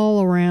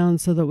all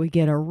around so that we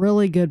get a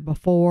really good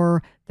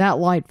before. That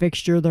light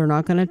fixture, they're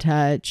not going to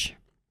touch.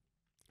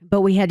 But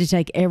we had to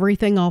take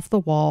everything off the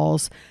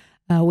walls.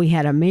 We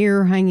had a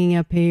mirror hanging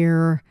up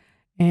here.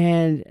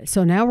 And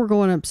so now we're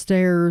going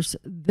upstairs.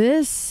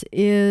 This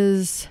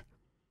is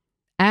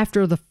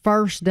after the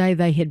first day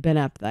they had been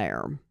up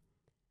there.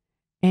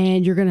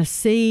 And you're going to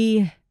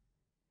see,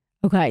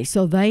 okay,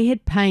 so they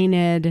had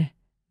painted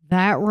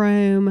that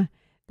room.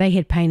 They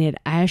had painted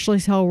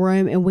Ashley's whole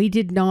room, and we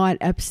did not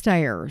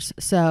upstairs.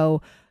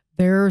 So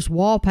there's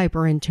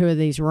wallpaper in 2 of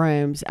these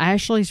rooms.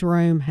 Ashley's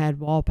room had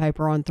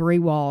wallpaper on 3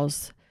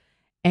 walls,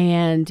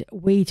 and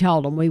we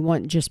told them we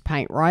want just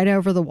paint right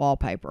over the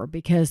wallpaper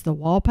because the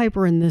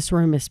wallpaper in this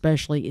room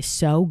especially is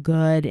so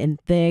good and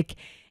thick,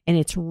 and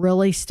it's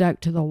really stuck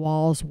to the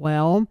walls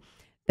well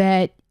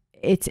that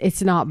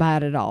it's not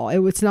bad at all.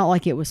 It's not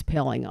like it was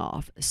peeling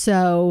off.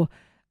 So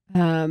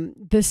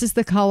this is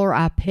the color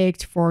I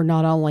picked for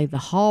not only the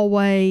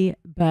hallway,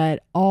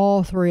 but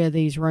all 3 of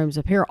these rooms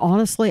up here.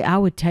 Honestly, I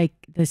would take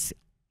this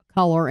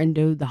color and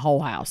do the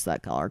whole house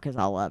that color because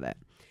I love it.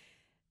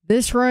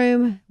 This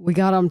room, we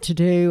got them to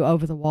do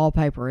over the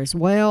wallpaper as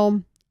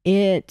well.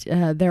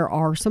 There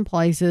are some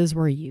places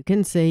where you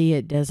can see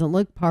it doesn't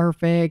look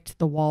perfect.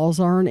 The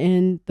walls aren't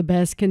in the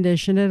best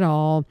condition at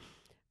all,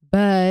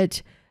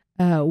 but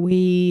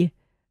we're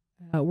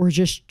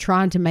just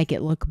trying to make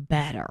it look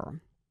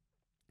better.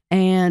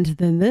 And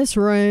then this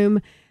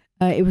room,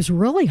 it was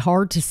really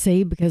hard to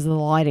see because of the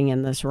lighting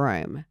in this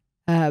room.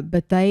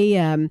 But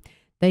they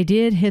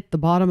did hit the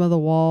bottom of the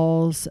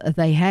walls.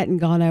 They hadn't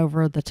gone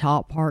over the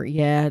top part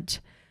yet.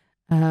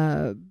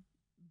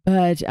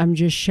 But I'm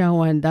just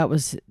showing that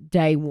was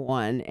day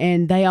 1.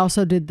 And they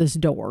also did this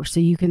door. So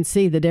you can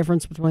see the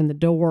difference between the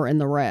door and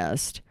the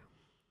rest.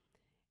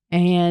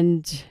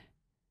 And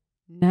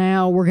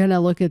now we're going to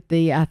look at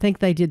I think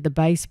they did the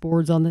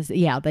baseboards on this.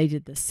 Yeah, they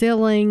did the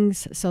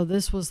ceilings. So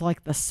this was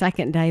like the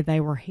second day they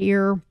were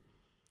here.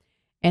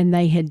 And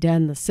they had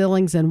done the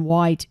ceilings in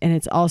white. And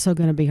it's also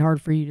going to be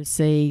hard for you to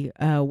see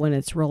when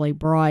it's really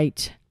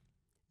bright.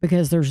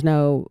 Because there's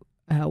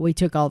we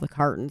took all the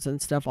curtains and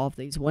stuff off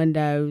these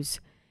windows.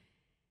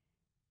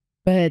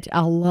 But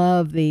I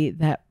love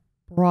that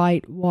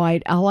bright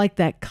white. I like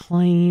that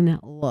clean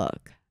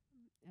look.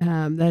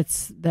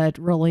 That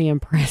really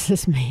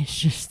impresses me. It's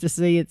just to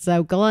see it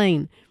so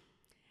clean.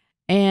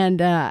 And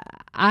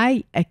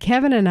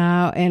Kevin and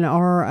I in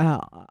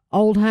our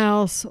old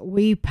house,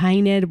 we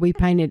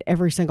painted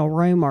every single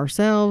room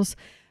ourselves.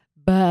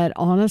 But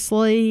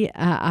honestly,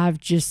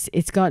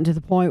 it's gotten to the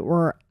point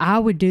where I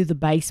would do the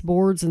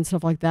baseboards and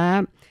stuff like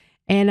that.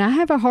 And I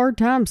have a hard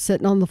time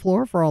sitting on the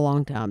floor for a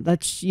long time.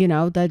 That's,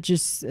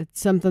 it's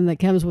something that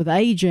comes with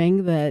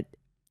aging that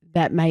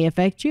may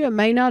affect you. It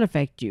may not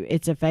affect you.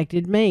 It's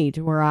affected me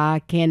to where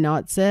I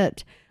cannot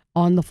sit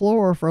on the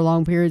floor for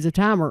long periods of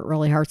time or it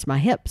really hurts my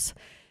hips.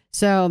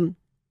 So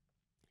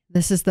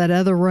this is that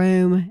other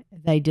room.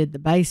 They did the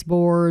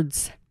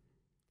baseboards.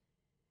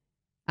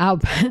 I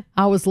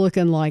was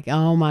looking like,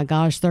 oh my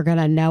gosh, they're going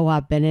to know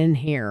I've been in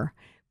here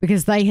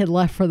because they had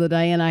left for the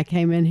day and I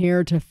came in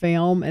here to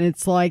film and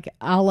it's like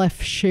I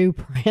left shoe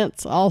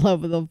prints all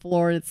over the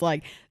floor. It's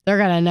like they're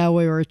going to know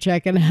we were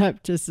checking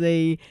up to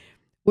see.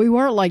 We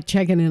weren't like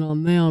checking in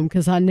on them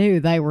because I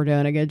knew they were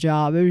doing a good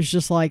job. It was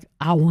just like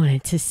I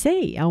wanted to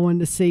see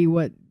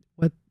what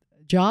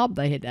job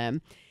they had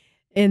done.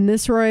 In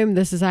this room,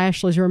 this is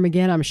Ashley's room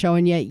again. I'm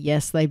showing you.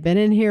 Yes, they've been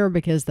in here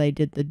because they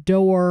did the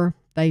door.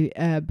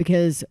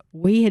 Because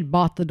we had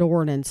bought the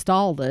door and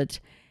installed it,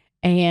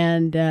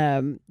 and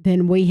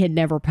then we had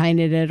never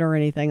painted it or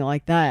anything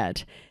like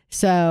that.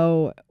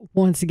 So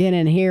once again,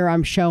 in here,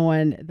 I'm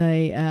showing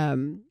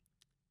the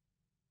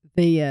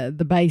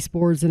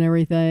baseboards and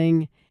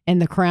everything,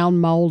 and the crown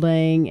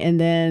molding, and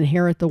then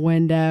here at the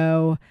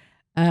window,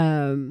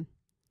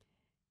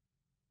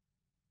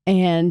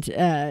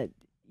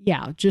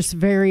 yeah, just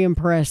very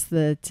impressed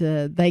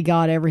that they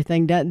got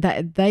everything done.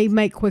 That they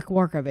make quick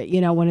work of it.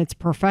 You know, when it's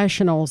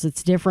professionals,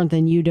 it's different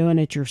than you doing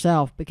it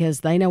yourself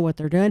because they know what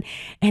they're doing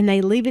and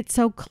they leave it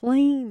so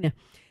clean.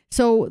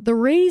 So the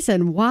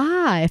reason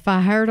why, if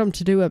I hired them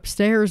to do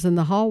upstairs in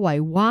the hallway,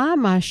 why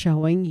am I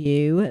showing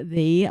you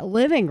the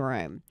living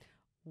room?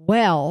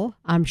 Well,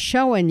 I'm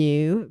showing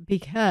you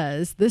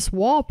because this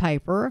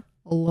wallpaper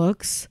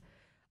looks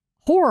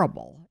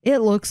horrible. It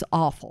looks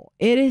awful.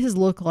 It has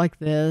looked like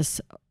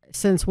this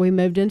since we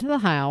moved into the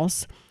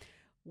house.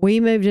 We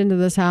moved into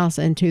this house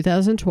in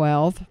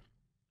 2012,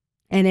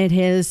 and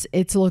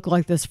it's looked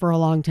like this for a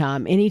long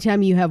time.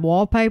 Anytime you have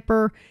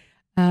wallpaper,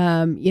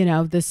 you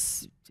know,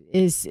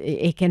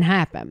 it can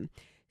happen.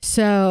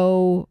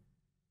 So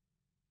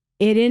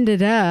it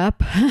ended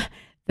up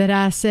that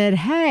I said,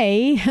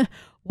 hey,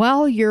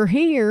 while you're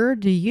here,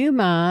 do you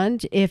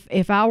mind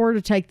if I were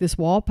to take this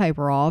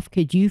wallpaper off,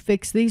 could you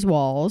fix these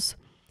walls?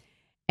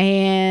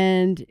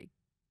 And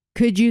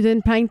could you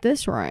then paint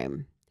this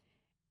room?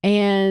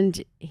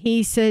 And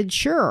he said,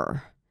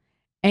 sure.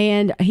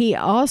 And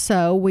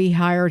we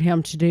hired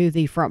him to do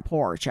the front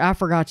porch. I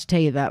forgot to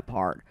tell you that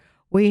part.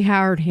 We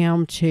hired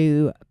him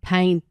to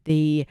paint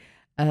the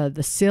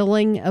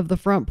ceiling of the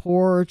front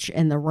porch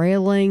and the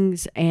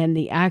railings and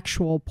the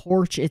actual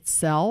porch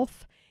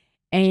itself.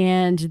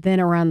 And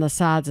then around the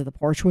sides of the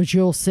porch, which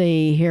you'll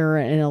see here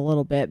in a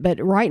little bit. But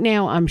right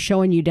now I'm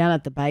showing you down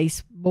at the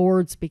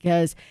baseboards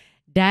because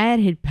Dad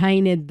had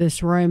painted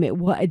this room.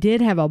 It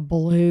did have a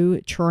blue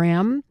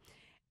trim,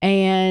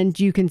 and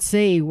you can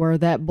see where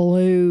that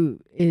blue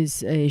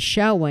is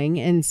showing.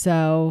 And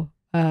so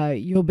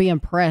you'll be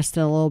impressed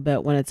in a little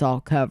bit when it's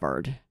all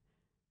covered.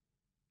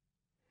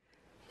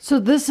 So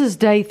this is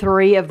day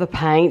 3 of the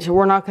paint.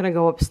 We're not going to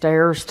go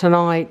upstairs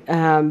tonight,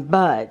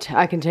 but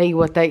I can tell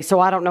you so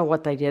I don't know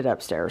what they did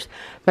upstairs,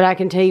 but I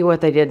can tell you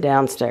what they did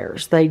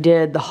downstairs. They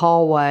did the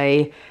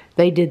hallway.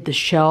 They did the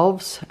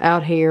shelves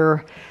out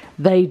here.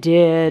 They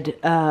did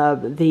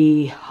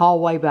the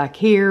hallway back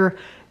here.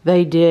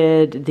 They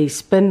did the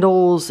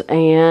spindles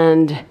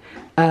and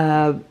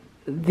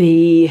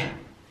the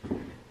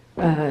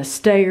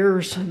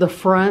stairs, the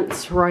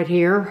fronts right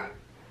here.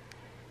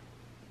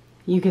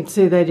 You can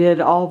see they did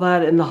all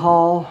that in the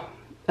hall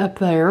up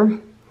there.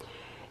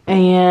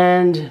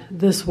 And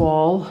this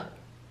wall.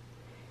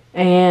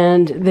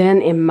 And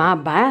then in my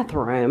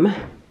bathroom,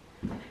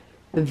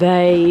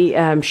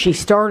 she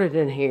started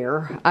in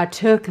here. I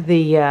took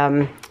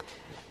the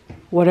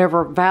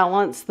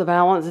the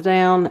valance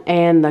down,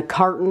 and the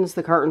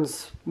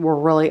curtains were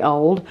really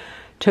old.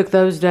 Took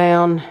those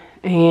down,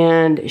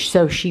 and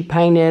so she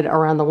painted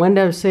around the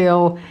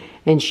windowsill,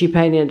 and she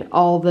painted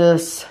all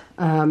this,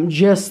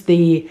 just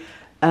the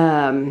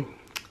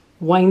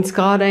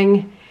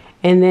wainscoting,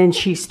 and then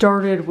she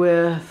started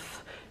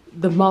with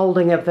the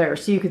molding up there,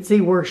 so you could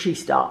see where she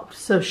stopped.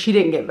 So she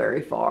didn't get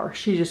very far.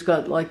 She just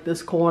got like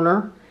this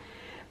corner,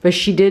 but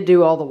she did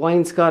do all the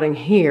wainscoting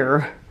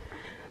here.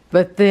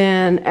 But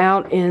then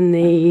out in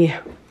the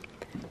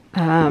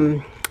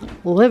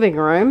living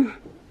room,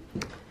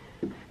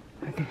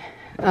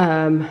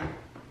 I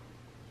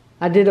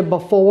did a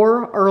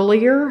before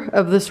earlier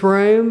of this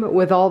room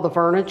with all the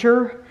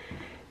furniture.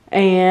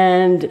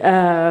 And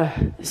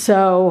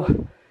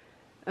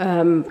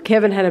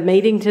Kevin had a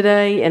meeting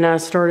today, and I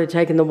started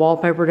taking the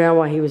wallpaper down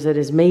while he was at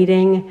his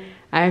meeting.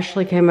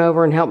 Ashley came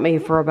over and helped me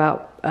for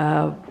about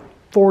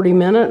 40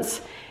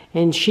 minutes.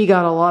 And she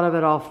got a lot of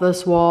it off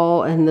this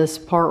wall and this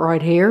part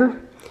right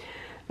here.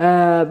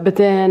 But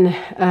then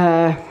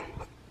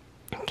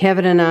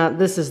Kevin and I,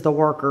 this is the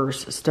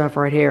workers' stuff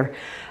right here.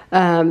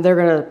 They're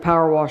going to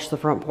power wash the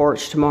front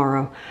porch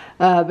tomorrow.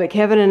 But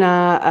Kevin and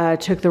I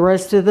took the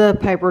rest of the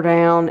paper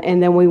down,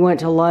 and then we went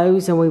to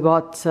Lowe's and we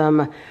bought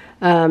some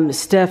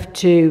stuff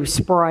to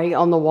spray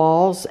on the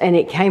walls. And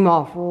it came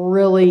off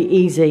really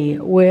easy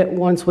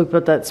once we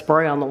put that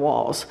spray on the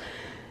walls.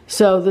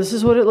 So this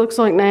is what it looks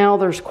like now.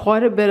 There's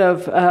quite a bit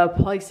of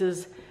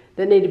places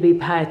that need to be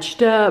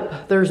patched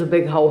up. There's a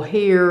big hole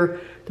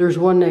here. There's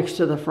one next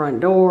to the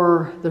front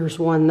door. There's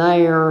one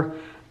there.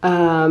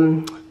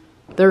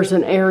 There's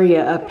an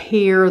area up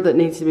here that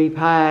needs to be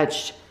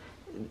patched.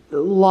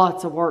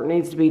 Lots of work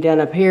needs to be done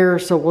up here,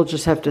 so we'll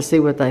just have to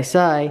see what they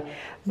say.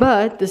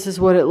 But this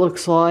is what it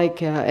looks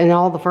like, and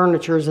all the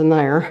furniture is in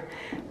there.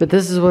 But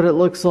this is what it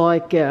looks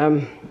like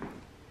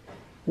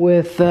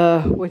with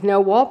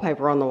no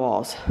wallpaper on the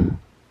walls.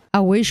 I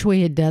wish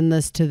we had done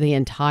this to the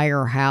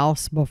entire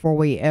house before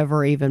we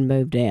ever even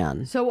moved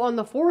in. So on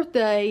the 4th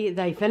day,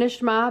 they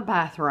finished my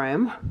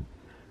bathroom,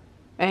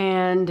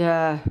 and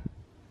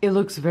it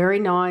looks very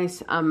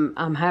nice.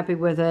 I'm happy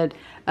with it.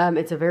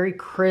 It's a very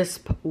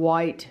crisp,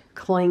 white,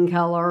 clean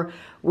color.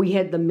 We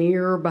had the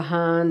mirror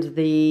behind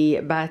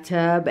the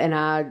bathtub, and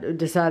I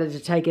decided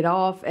to take it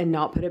off and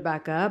not put it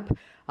back up.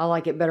 I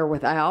like it better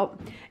without.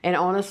 And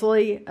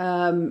honestly,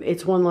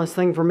 it's one less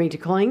thing for me to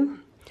clean.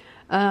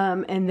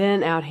 And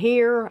then out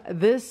here,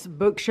 this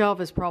bookshelf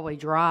is probably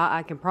dry.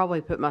 I can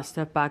probably put my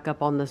stuff back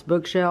up on this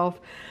bookshelf.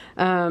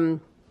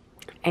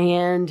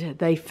 and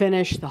they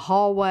finished the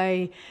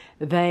hallway.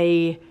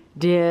 They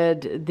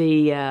did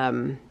the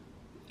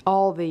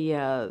all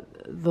the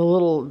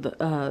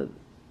little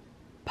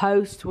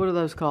posts. What are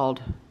those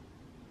called?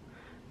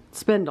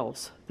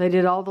 Spindles. They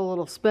did all the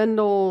little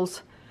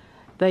spindles.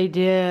 They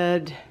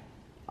did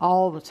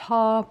all the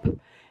top.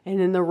 And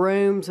then the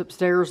rooms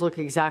upstairs look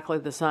exactly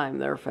the same.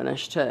 They're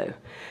finished too.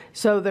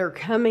 So they're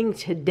coming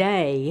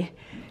today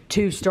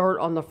to start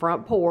on the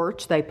front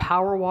porch. They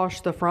power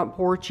washed the front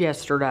porch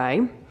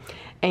yesterday.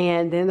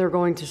 And then they're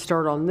going to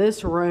start on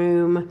this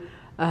room,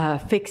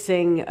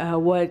 fixing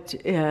what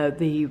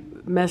the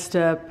messed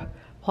up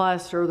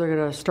plaster. They're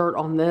going to start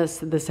on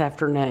this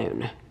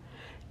afternoon.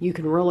 You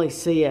can really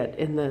see it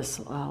in this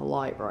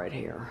light right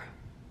here.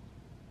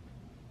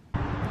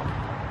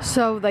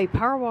 So they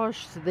power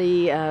washed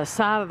the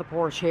side of the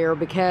porch here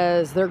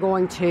because they're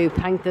going to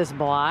paint this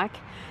black,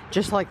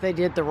 just like they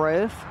did the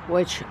roof,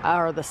 which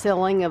are the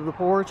ceiling of the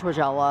porch, which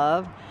I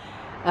love.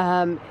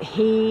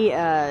 He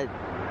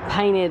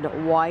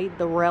painted white,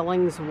 the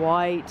railings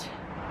white,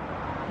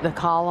 the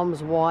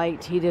columns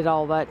white. He did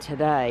all that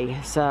today.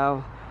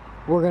 So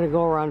we're going to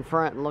go around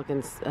front and look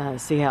and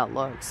see how it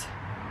looks.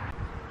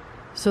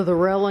 So the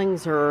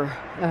railings are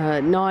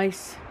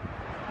nice,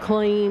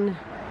 clean.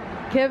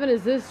 Kevin,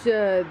 is this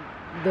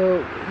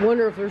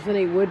wonder if there's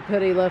any wood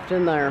putty left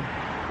in there?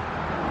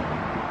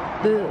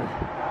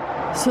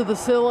 So the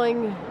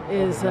ceiling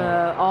is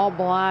all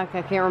black.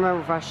 I can't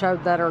remember if I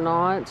showed that or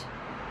not.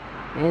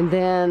 And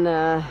then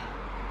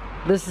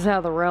this is how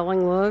the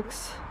railing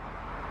looks.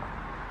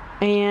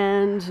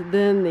 And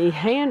then the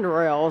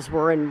handrails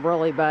were in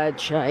really bad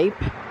shape.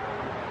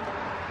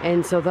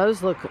 And so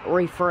those look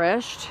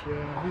refreshed.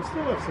 Yeah, we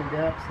still have some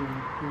gaps in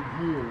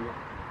here.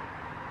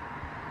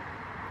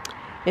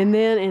 And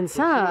then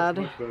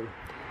inside,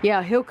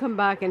 yeah, he'll come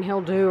back and he'll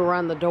do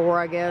around the door,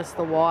 I guess,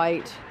 the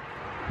white.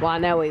 Well, I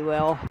know he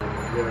will.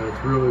 Yeah,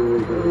 it's really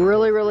dusty.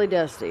 Really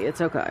dusty.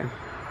 It's okay.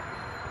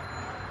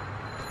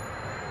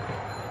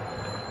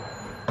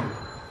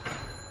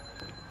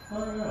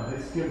 Oh yeah,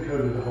 they skim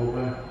coated the whole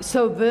thing.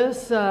 So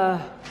this,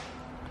 the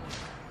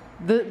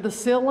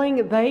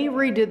ceiling, they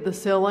redid the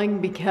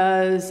ceiling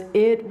because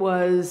it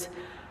was,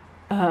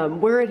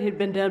 where it had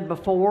been done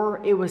before,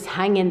 it was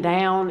hanging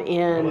down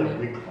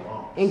in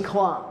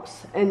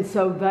clumps. And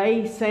so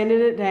they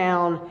sanded it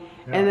down,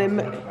 and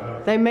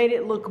they made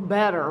it look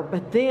better.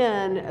 But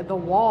then the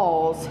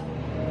walls,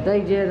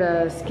 they did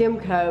a skim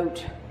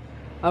coat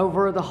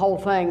over the whole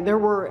thing.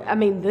 I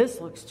mean, this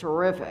looks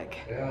terrific.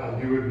 Yeah,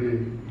 you would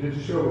be. Did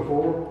you show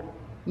before?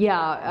 Yeah,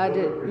 I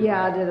did.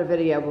 Yeah, I did a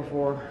video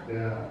before.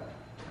 Yeah.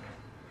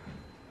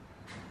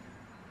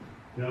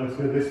 Yeah, it's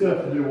good. They still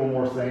have to do one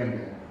more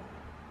sanding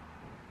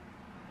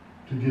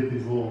to get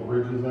these little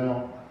ridges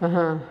out.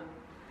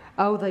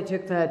 Oh, they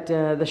took that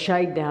the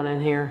shade down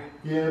in here.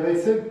 Yeah, they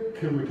said,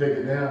 "Can we take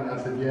it down?"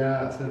 I said,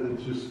 "Yeah." I said,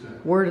 "It's just."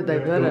 Where did they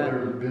put it?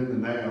 There to bend the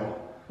nail.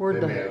 Where'd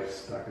they may have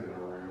stuck it in a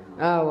room.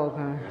 Oh,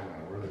 okay. I don't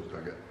know where they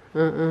stuck it.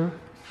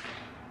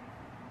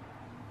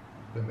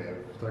 They may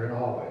have stuck it in the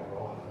hallway for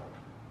all I know.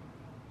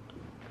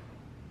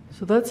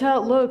 So that's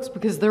how it looks,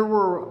 because there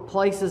were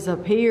places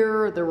up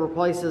here, there were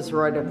places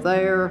right up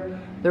there.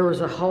 There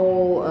was a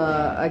hole,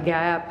 a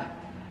gap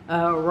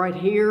right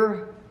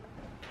here.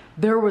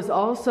 There was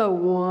also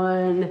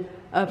one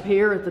up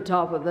here at the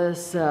top of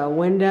this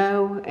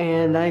window,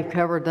 and they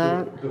covered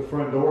that. The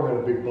front door had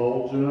a big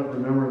bulge in it.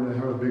 Remember, they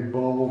had a big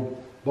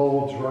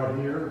bulge right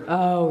here.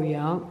 Oh,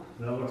 yeah.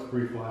 That looks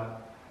pretty flat.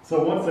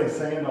 So once they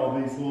sand all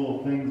these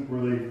little things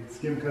where they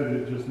skim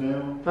coated it just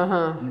now,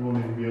 you won't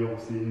even be able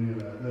to see any of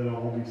that. That'll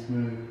all be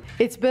smooth.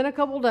 It's been a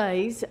couple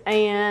days,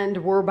 and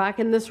we're back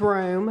in this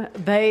room.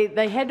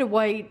 They had to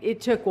wait. It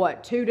took,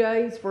 what, 2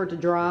 days for it to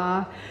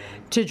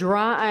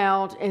dry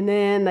out, and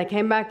then they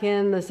came back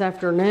in this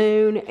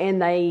afternoon,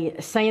 and they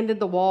sanded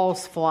the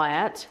walls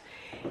flat.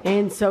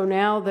 And so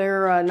now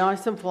they're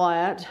nice and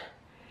flat.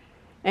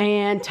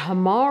 And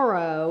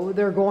tomorrow,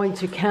 they're going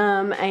to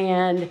come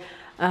and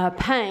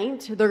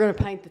paint. They're going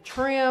to paint the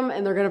trim,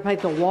 and they're going to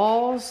paint the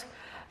walls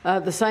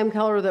the same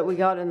color that we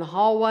got in the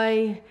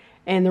hallway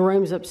and the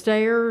rooms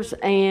upstairs,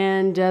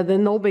 and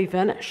then they'll be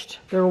finished.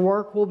 Their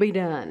work will be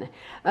done.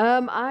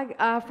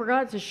 I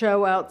forgot to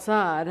show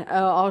outside.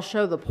 I'll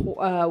show the,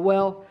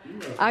 well,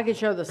 I can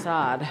show the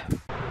side.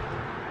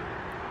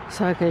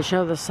 So I can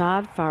show the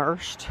side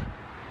first.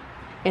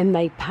 And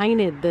they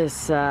painted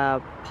this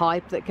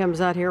pipe that comes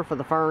out here for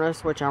the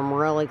furnace, which I'm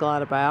really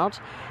glad about.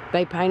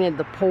 They painted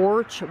the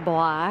porch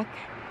black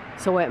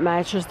so it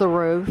matches the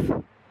roof.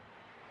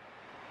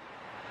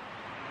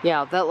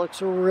 Yeah, that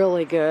looks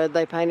really good.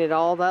 They painted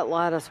all that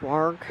lattice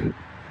work.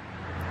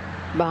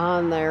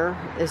 Behind there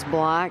is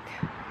black.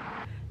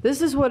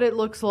 This is what it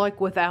looks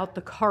like without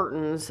the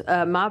curtains.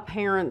 My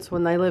parents,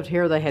 when they lived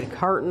here, they had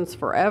curtains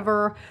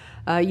forever.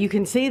 You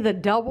can see the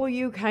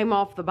W came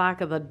off the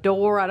back of the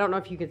door. I don't know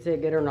if you can see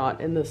it good or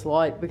not in this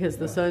light because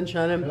the sun's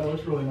shining. Yeah, it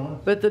looks really nice.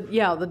 But the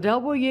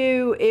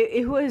W,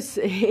 it was,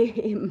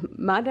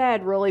 my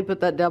dad really put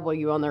that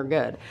W on there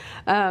good.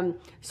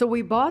 So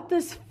we bought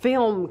this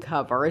film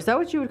cover. Is that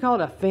what you would call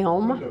it, a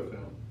film? Window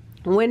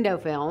film. Window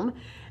film.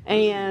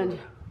 And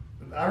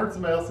I heard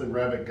somebody else say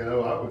rabbit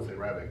go. I would say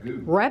rabbit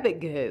goo. rabbit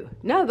goo.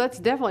 No, that's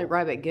definitely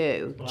rabbit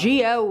goo.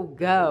 G-O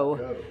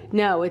go.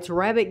 No, it's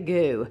rabbit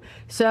goo.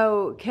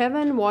 So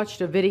Kevin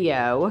watched a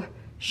video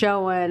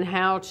showing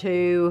how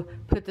to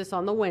put this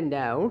on the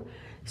window.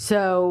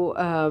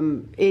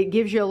 So it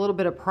gives you a little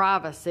bit of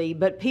privacy,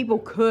 but people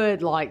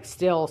could like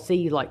still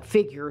see like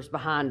figures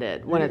behind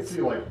it when it's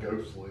see like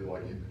ghostly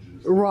like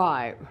images.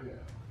 Right. Yeah.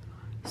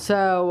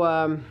 So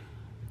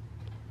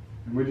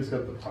And we just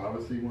got the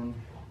privacy one.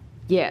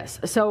 yes,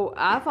 so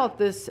I thought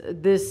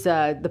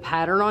the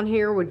pattern on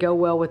here would go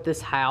well with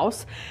this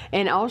house,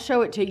 and I'll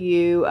show it to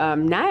you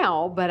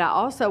now, but I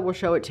also will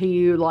show it to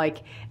you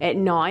like at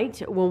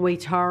night when we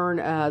turn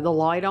the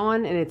light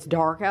on and it's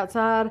dark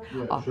outside.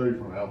 Yeah, I'll show you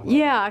from outside.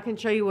 Yeah, I can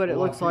show you what it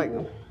looks like.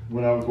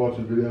 When I was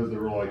watching videos, they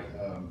were like,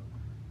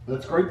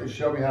 that's great to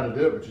show me how to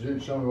do it, but you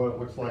didn't show me what it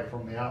looks like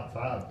from the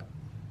outside.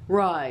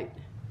 Right.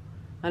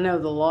 I know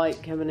the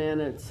light coming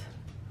in, it's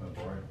That's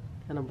right.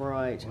 kind of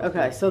bright.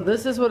 Okay, so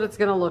this is what it's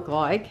going to look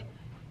like.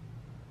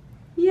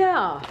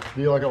 Yeah.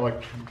 Do you like it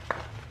like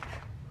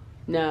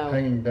No.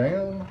 hanging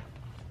down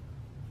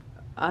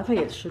I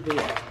think it should be.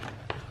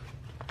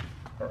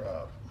 or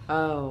up?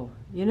 Oh,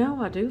 you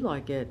know, I do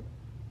like it.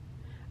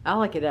 I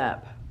like it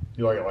up.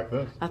 You like it like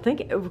this? I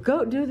think,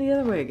 go do it the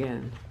other way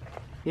again.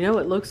 You know,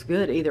 it looks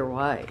good either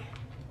way.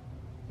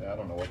 Yeah, I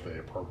don't know what the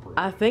appropriate.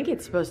 I think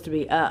it's supposed to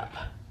be up.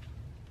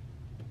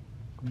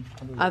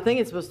 I think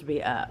it's supposed to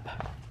be up.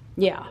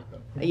 Yeah.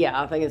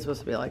 Yeah, I think it's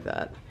supposed to be like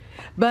that.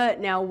 But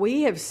now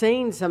we have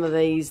seen some of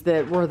these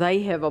that where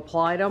they have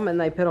applied them and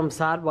they put them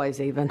sideways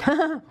even.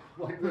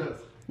 Like this.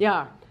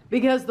 Yeah,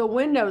 because the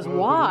window's Well,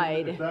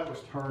 wide. If that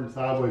was turned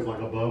sideways like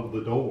above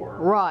the door.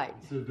 Right.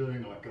 Instead of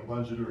doing like a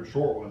bunch of different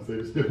short ones, they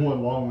just did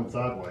one long one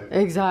sideways.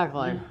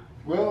 Exactly.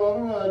 Well, I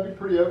don't know, that'd be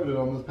pretty evident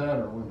on this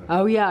pattern, wouldn't it?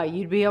 Oh yeah,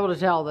 you'd be able to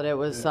tell that it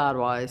was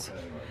sideways.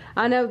 Anyway.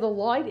 I know the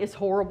light is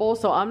horrible,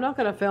 so I'm not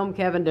going to film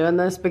Kevin doing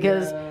this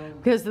because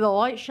the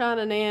light's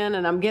shining in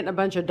and I'm getting a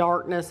bunch of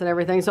darkness and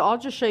everything. So I'll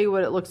just show you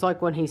what it looks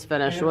like when he's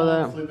finished And with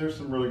honestly, it. there's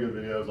some really good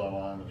videos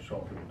online that show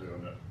people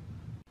doing it.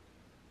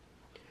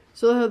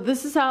 So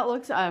this is how it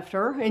looks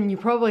after, and you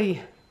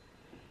probably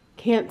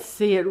can't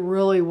see it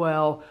really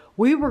well.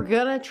 We were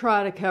gonna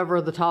try to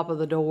cover the top of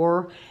the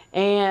door,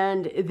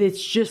 and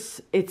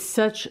it's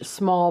such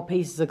small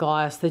pieces of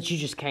glass that you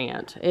just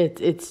can't.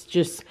 It's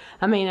just,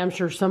 I mean, I'm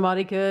sure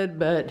somebody could,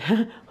 but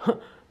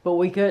but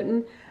we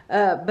couldn't.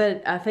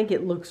 But I think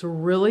it looks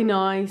really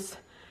nice,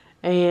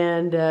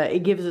 and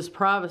it gives us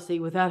privacy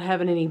without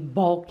having any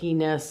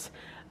bulkiness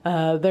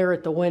there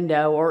at the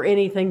window or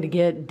anything to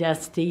get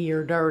dusty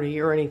or dirty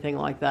or anything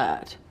like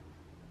that.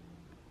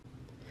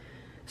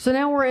 So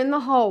now we're in the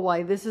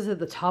hallway. This is at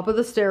the top of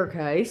the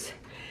staircase.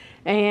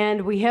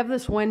 And we have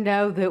this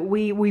window that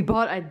we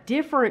bought a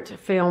different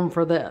film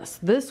for this.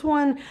 This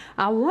one,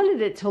 I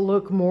wanted it to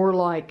look more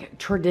like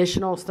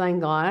traditional stained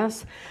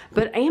glass,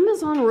 but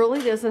Amazon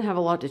really doesn't have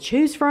a lot to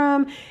choose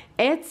from.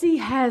 Etsy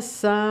has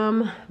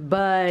some,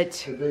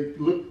 but They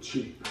look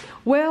cheap.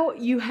 well,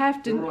 you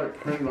have They to. were like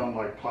printed on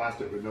like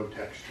plastic with no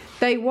texture.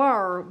 They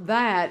were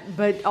that,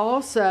 but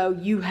also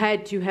you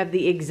had to have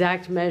the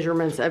exact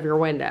measurements of your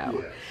window.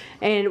 Yes.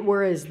 And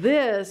whereas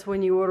this,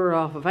 when you order it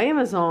off of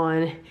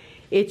Amazon,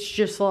 it's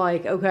just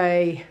like,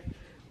 okay,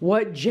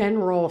 what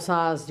general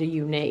size do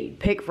you need?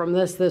 Pick from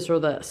this, this, or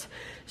this.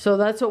 So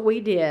that's what we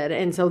did.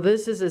 And so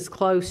this is as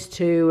close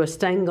to a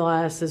stained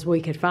glass as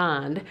we could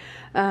find.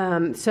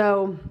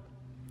 So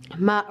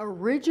my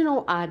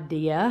original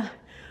idea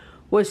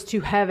was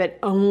to have it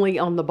only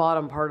on the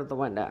bottom part of the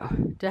window.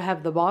 To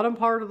have the bottom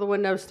part of the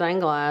window stained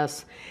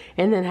glass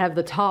and then have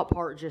the top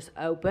part just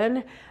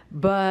open.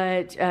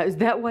 But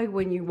that way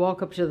when you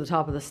walk up to the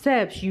top of the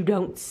steps, you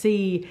don't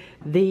see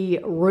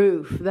the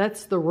roof.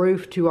 That's the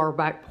roof to our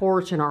back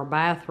porch and our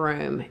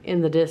bathroom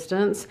in the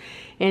distance.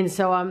 And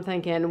so I'm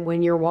thinking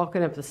when you're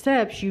walking up the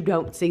steps, you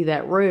don't see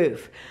that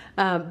roof.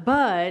 And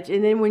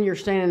then when you're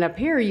standing up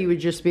here, you would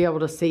just be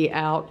able to see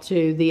out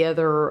to the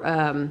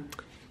other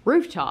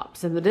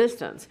rooftops in the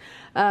distance.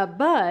 We're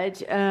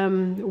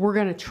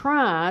going to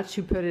try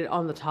to put it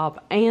on the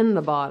top and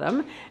the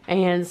bottom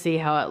and see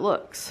how it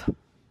looks.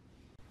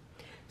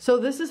 So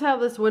this is how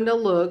this window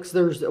looks.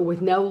 There's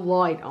with no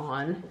light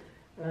on.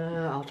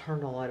 I'll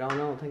turn the light on. I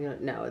don't think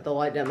no, the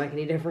light doesn't make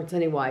any difference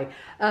anyway.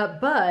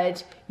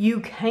 But you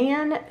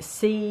can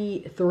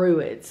see through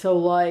it. So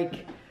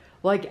like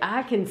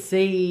I can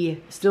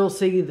still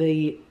see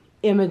the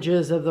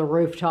images of the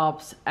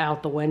rooftops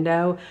out the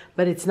window,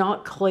 but it's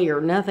not clear.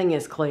 Nothing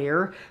is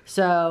clear.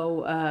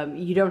 So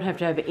you don't have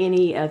to have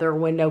any other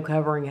window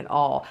covering at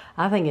all.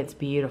 I think it's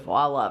beautiful.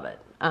 I love it.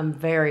 I'm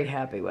very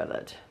happy with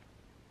it.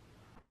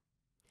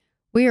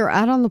 We are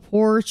out on the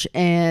porch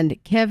and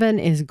Kevin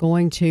is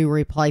going to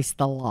replace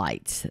the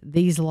lights.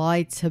 These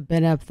lights have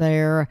been up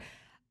there.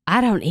 I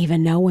don't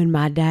even know when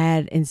my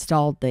dad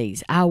installed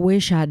these. I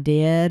wish I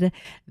did.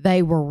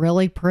 They were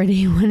really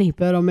pretty when he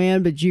put them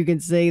in, but you can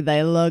see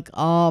they look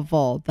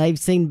awful. They've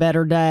seen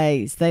better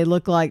days. They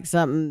look like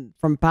something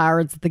from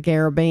Pirates of the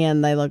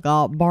Caribbean. They look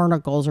all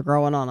barnacles are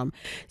growing on them.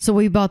 So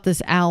we bought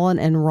this Allen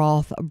and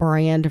Roth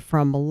brand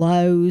from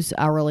Lowe's.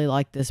 I really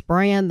like this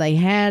brand.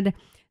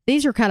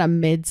 These are kind of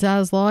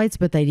mid-size lights,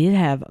 but they did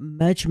have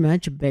much,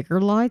 much bigger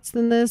lights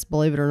than this,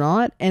 believe it or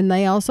not. And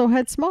they also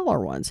had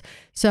smaller ones.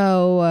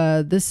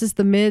 So this is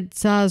the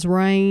mid-size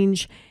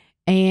range.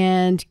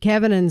 And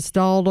Kevin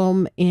installed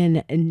them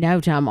in no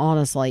time,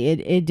 honestly.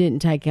 It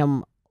didn't take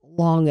him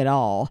long at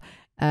all.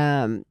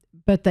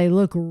 But they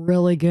look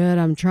really good.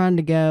 I'm trying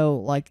to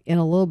go like in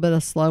a little bit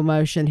of slow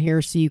motion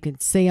here so you can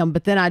see them.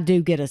 But then I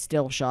do get a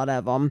still shot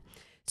of them.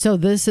 So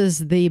this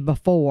is the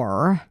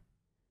before.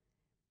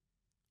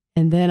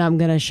 And then I'm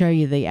going to show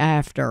you the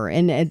after.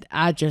 And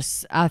I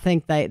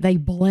think they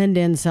blend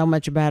in so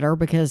much better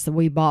because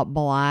we bought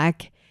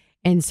black.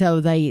 And so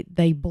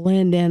they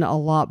blend in a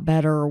lot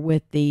better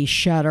with the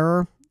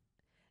shutter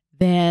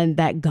than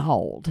that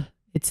gold.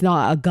 It's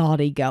not a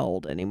gaudy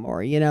gold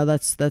anymore. You know,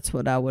 that's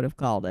what I would have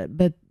called it.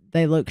 But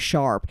they look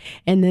sharp.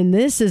 And then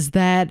this is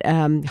that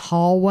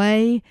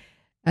hallway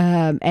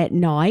at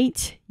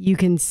night. You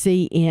can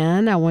see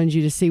in. I wanted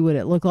you to see what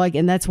it looked like.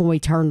 And that's when we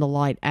turn the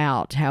light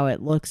out, how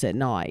it looks at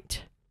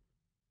night.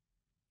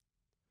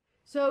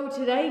 So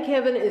today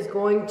Kevin is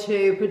going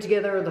to put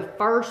together the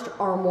first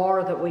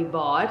armoire that we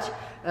bought.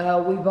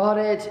 We bought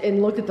it,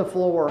 and look at the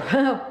floor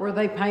where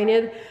they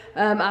painted.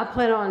 I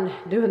plan on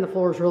doing the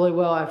floors really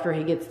well after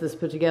he gets this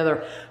put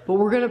together. But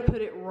we're going to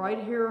put it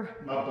right here.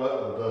 My butt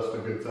will dust a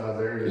good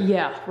size area.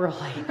 Yeah,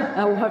 really.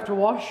 We'll have to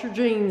wash your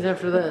jeans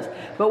after this.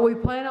 But we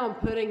plan on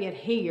putting it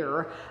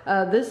here.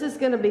 This is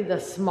going to be the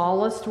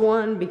smallest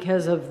one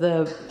because of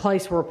the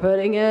place we're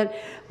putting it.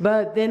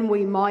 But then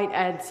we might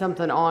add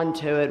something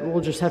onto it.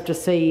 We'll just have to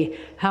see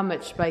how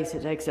much space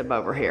it takes up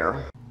over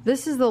here.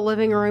 This is the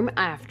living room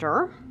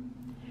after.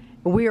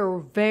 We are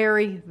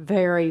very,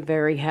 very,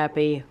 very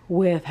happy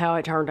with how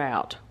it turned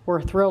out.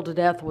 We're thrilled to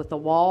death with the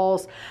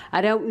walls. I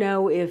don't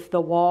know if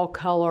the wall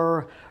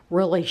color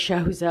really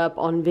shows up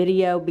on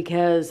video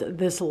because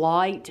this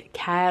light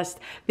cast,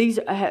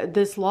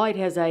 this light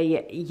has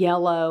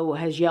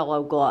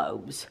yellow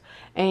globes.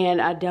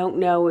 And I don't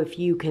know if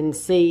you can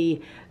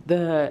see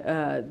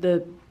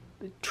the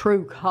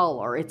true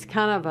color. It's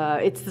kind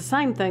of it's the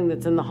same thing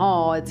that's in the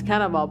hall. It's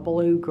kind of a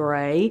blue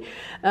gray.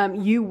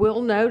 You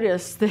will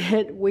notice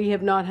that we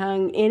have not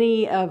hung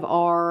any of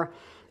our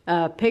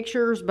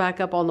pictures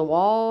back up on the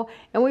wall,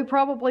 and we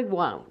probably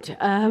won't.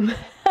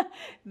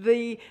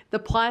 The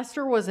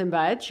plaster was in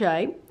bad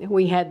shape.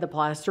 We had the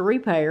plaster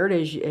repaired,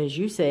 as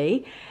you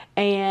see,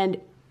 and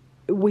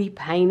we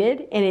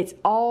painted, and it's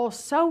all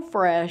so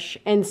fresh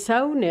and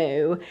so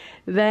new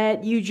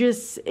that you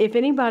just, if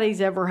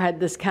anybody's ever had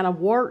this kind of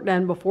work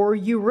done before,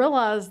 you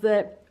realize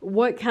that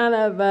what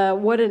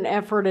an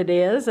effort it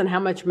is and how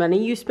much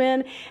money you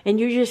spend,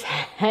 and you just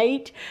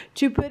hate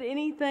to put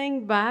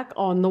anything back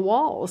on the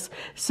walls.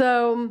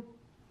 So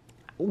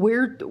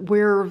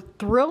we're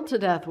thrilled to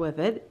death with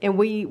it, and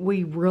we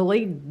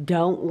really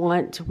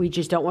we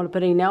just don't want to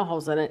put any nail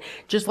holes in it.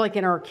 Just like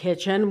in our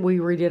kitchen, we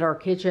redid our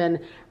kitchen,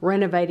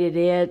 renovated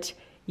it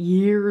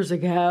years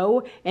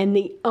ago, and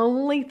the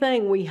only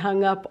thing we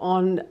hung up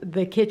on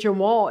the kitchen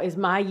wall is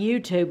my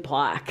YouTube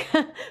plaque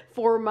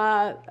for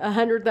my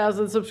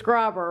 100,000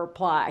 subscriber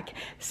plaque.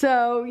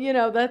 So, you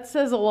know, that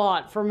says a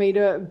lot for me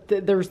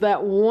there's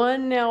that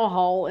one nail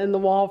hole in the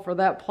wall for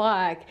that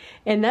plaque,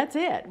 and that's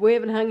it. We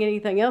haven't hung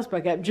anything else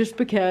back up just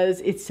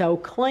because it's so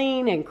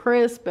clean and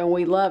crisp and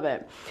we love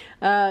it.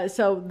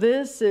 So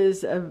this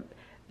is the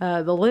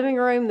living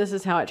room. This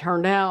is how it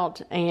turned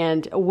out,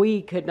 and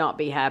we could not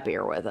be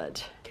happier with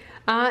it.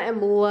 I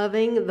am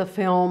loving the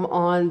film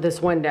on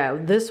this window.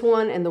 This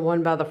one and the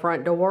one by the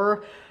front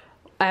door,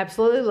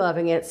 absolutely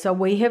loving it. So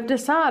we have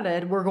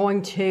decided we're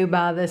going to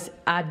buy this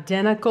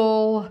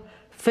identical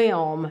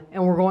film,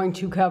 and we're going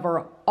to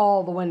cover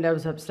all the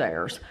windows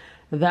upstairs.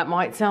 That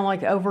might sound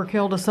like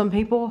overkill to some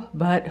people,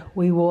 but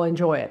we will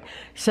enjoy it.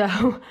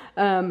 So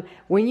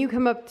when you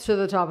come up to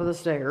the top of the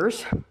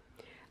stairs,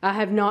 I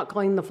have not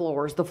cleaned the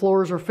floors. The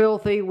floors are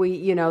filthy.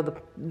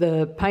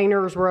 The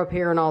painters were up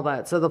here and all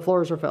that, so the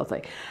floors are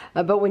filthy.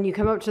 But when you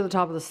come up to the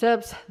top of the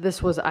steps,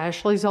 this was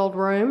Ashley's old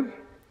room,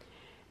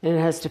 and it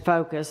has to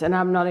focus. And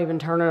I'm not even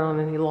turning on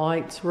any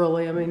lights,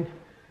 really. I mean,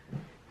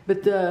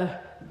 but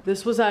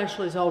this was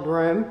Ashley's old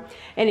room.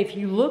 And if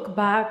you look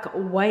back,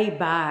 way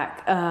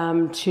back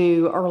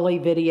to early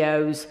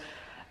videos,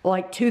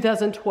 like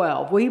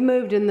 2012, we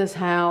moved in this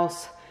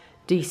house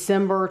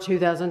December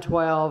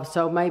 2012,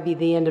 so maybe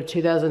the end of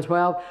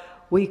 2012,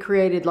 we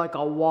created like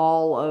a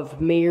wall of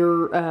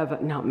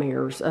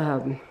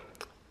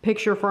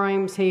picture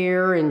frames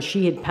here, and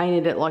she had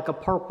painted it like a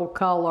purple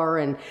color.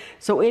 And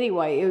so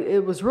anyway,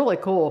 it was really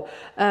cool.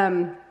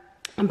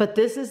 But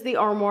this is the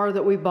armoire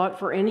that we bought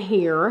for in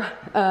here,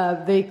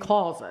 the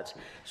closet.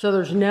 So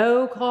there's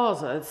no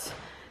closets.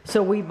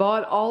 So we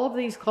bought all of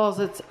these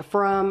closets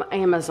from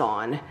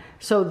Amazon.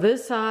 So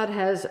this side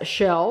has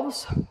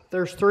shelves.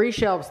 There's 3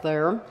 shelves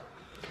there.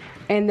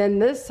 And then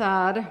this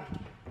side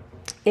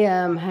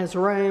has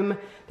room.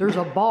 There's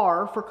a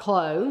bar for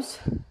clothes.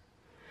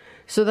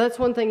 So that's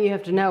one thing you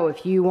have to know.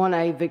 If you want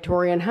a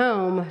Victorian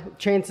home,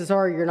 chances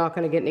are you're not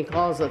going to get any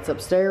closets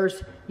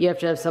upstairs. You have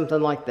to have something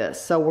like this.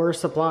 So we're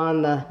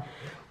supplying the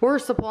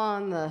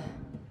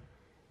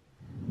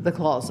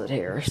closet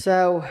here.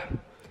 So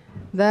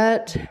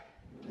that,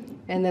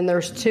 and then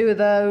there's 2 of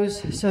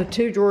those. So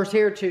 2 drawers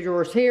here, 2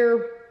 drawers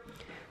here.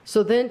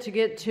 So then to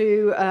get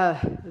to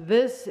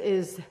this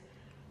is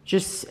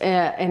just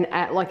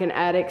like an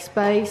attic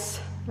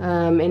space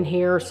in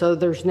here. So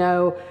there's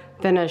no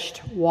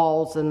finished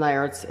walls in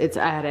there. It's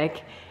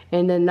attic,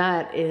 and then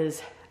that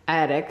is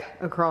attic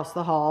across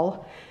the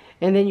hall.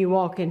 And then you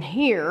walk in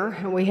here,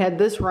 and we had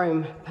this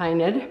room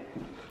painted,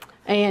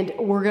 and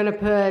we're gonna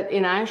put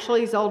in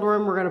Ashley's old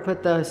room, we're gonna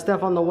put the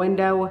stuff on the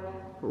window.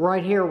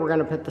 Right here we're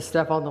gonna put the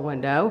stuff on the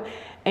window,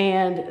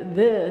 and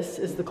this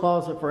is the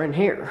closet for in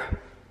here.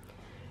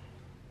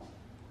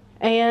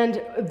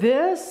 And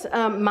this,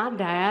 my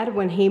dad,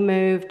 when he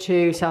moved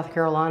to South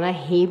Carolina,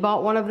 he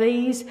bought one of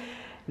these.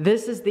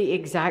 This is the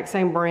exact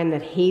same brand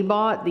that he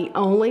bought. The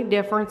only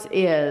difference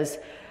is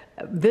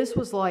this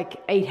was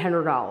like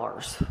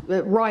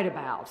 $800, right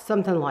about,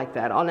 something like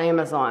that on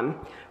Amazon.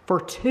 For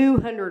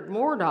 $200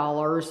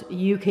 more,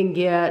 you can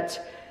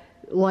get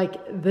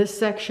like this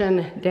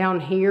section down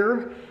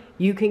here.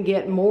 You can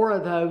get more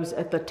of those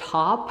at the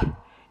top,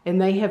 and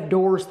they have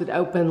doors that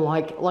open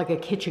like a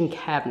kitchen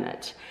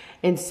cabinet.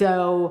 And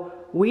so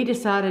we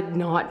decided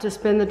not to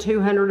spend the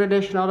 $200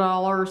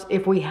 additional.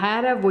 If we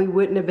had of, we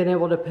wouldn't have been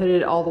able to put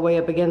it all the way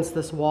up against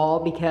this wall,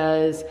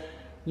 because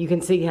you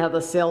can see how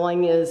the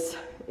ceiling is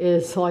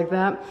like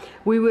that.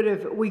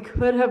 We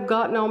could have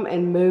gotten them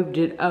and moved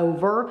it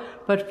over,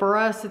 but for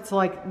us, it's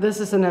like,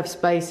 this is enough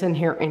space in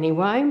here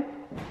anyway.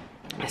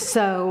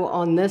 So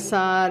on this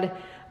side,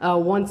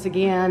 once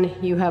again,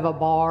 you have a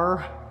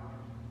bar.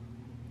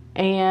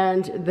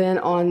 And then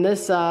on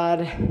this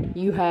side,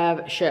 you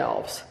have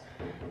shelves.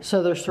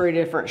 So there's 3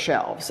 different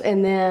shelves,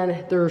 and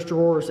then there's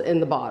drawers in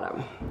the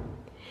bottom.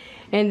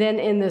 And then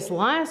in this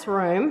last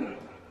room,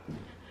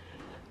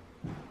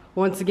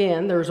 once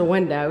again, there's a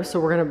window, so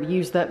we're gonna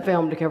use that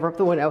film to cover up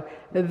the window.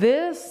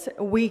 This,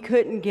 we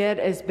couldn't get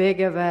as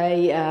big of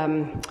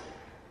a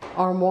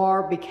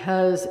armoire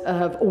because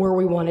of where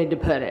we wanted to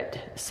put it.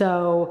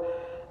 So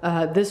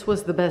this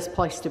was the best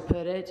place to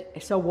put it.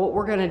 So what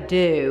we're gonna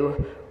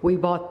do, we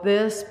bought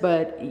this,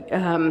 but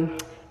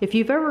if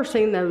you've ever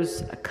seen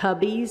those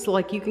cubbies,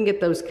 like you can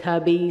get those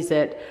cubbies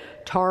at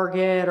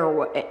Target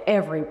or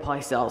every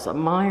place sells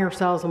them. Meijer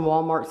sells them,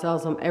 Walmart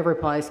sells them, every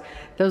place.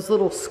 Those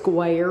little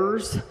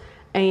squares.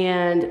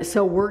 And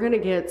so we're gonna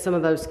get some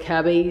of those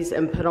cubbies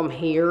and put them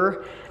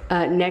here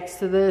next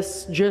to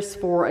this, just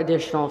for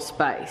additional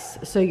space.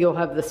 So you'll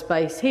have the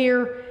space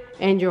here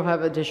and you'll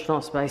have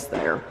additional space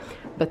there.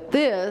 But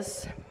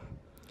this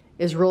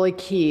is really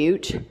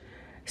cute.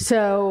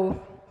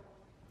 So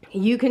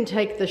you can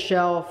take the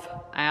shelf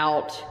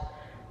out,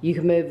 you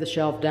can move the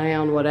shelf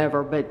down,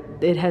 whatever, but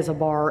it has a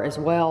bar as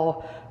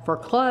well for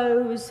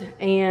clothes.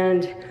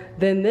 And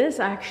then this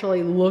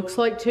actually looks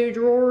like 2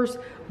 drawers,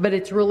 but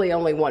it's really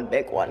only one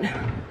big one.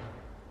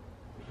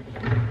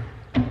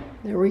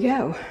 There we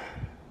go.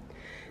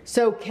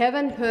 So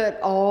Kevin put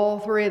all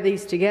 3 of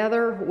these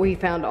together. We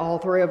found all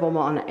 3 of them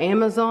on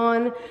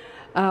Amazon.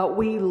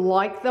 We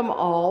like them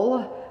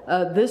all.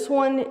 This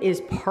one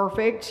is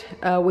perfect.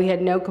 We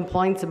had no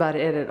complaints about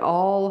it at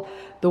all.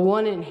 The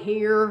one in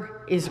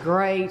here is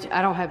great.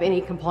 I don't have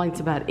any complaints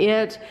about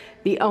it.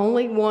 The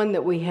only one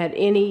that we had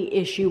any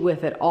issue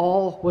with at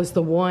all was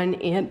the one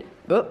in,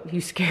 oh, you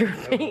scared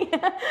me,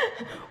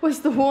 was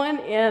the one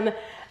in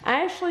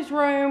Ashley's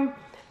room.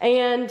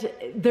 And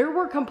there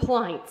were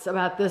complaints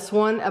about this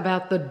one,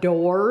 about the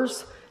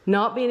doors,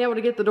 not being able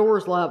to get the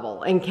doors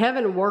level. And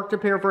Kevin worked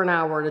up here for an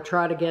hour to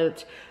try to get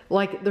it,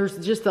 like there's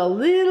just a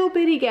little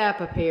bitty gap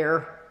up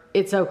here.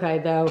 It's okay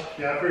though.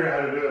 Yeah, I figured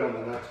out how to do it on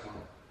the next one.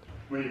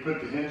 When you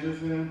put the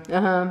hinges in,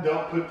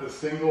 don't put the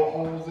single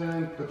holes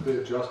in, put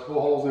the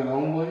adjustable holes in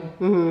only.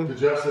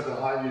 Adjust it the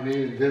height you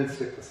need and then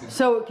stick the single.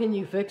 So can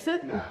you fix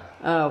it? No.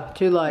 Oh,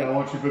 too late. No,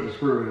 once you put the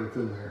screw in, it's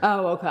in there.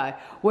 Oh, okay.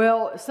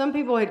 Well, some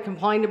people had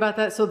complained about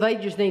that, so they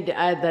just need to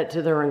add that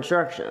to their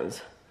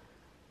instructions.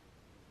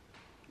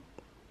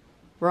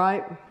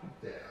 Right?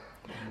 Yeah.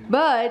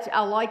 But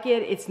I like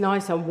it. It's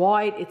nice and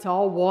white. It's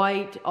all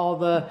white. All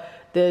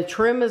the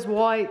trim is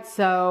white,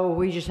 so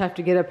we just have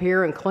to get up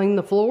here and clean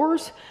the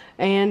floors,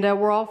 and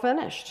we're all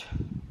finished.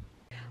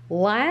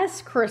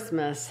 Last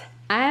Christmas,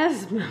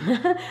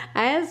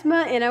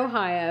 Asthma in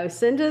Ohio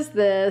sent us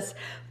this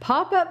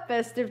pop-up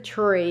festive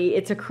tree.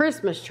 It's a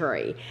Christmas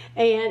tree,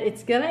 and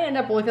it's gonna end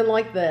up looking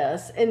like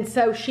this. And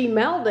so she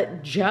mailed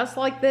it just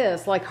like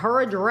this, like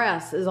her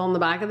address is on the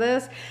back of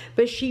this,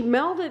 but she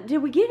mailed it.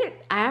 Did we get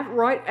it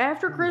right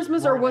after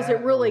Christmas, or was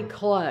it really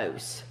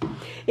close?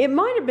 It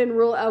might have been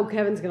real. Oh,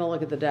 Kevin's gonna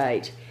look at the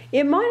date.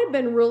 It might have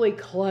been really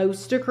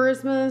close to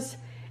Christmas,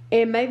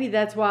 and maybe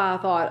that's why I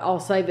thought I'll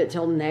save it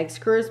till next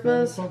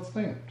Christmas. It's not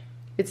stamped.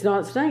 It's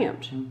not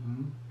stamped.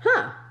 Mm-hmm.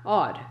 Huh.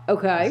 Odd.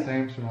 Okay. The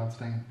stamps are not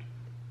stamped.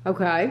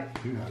 Okay.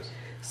 Who knows?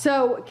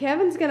 So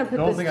Kevin's going to put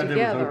this together. The only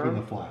thing I did was open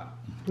the flap.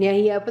 Yeah,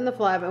 he opened the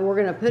flap, and we're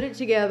going to put it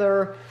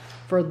together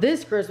for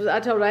this Christmas. I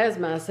told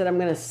Asma, I said, I'm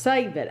going to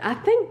save it. I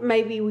think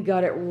maybe we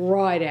got it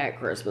right at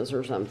Christmas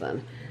or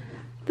something.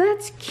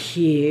 That's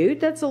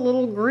cute. That's a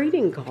little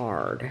greeting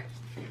card.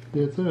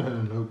 Yeah, it's in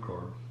a note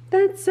card.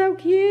 That's so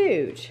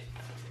cute.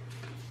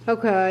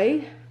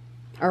 Okay.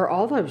 Are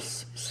all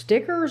those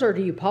stickers, or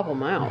do you pop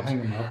them out?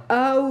 Hang them up.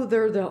 Oh,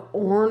 they're the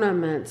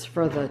ornaments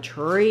for the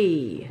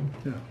tree.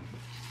 Yeah.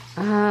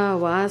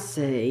 Oh, I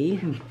see.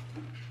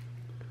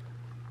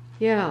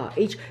 Yeah,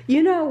 each.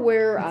 You know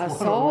where I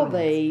saw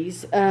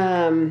these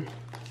at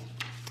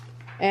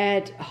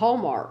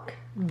Hallmark,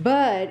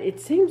 but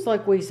it seems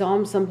like we saw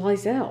them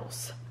someplace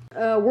else.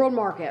 World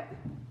Market.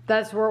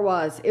 That's where it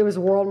was. It was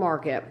World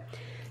Market.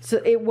 So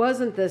it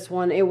wasn't this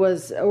one. It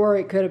was, or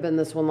it could have been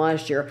this one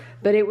last year.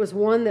 But it was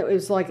one that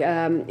was like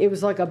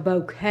a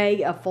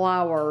bouquet of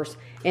flowers,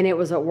 and it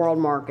was at World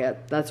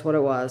Market. That's what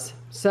it was.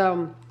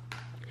 So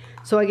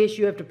I guess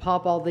you have to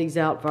pop all these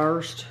out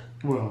first.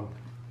 Well,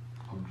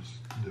 I'm just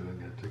doing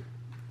it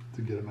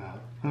to get them out.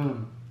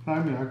 I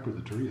mean, I can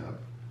put the tree up.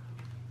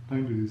 I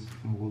can do these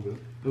in a little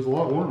bit. There's a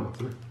lot of ornaments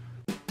there.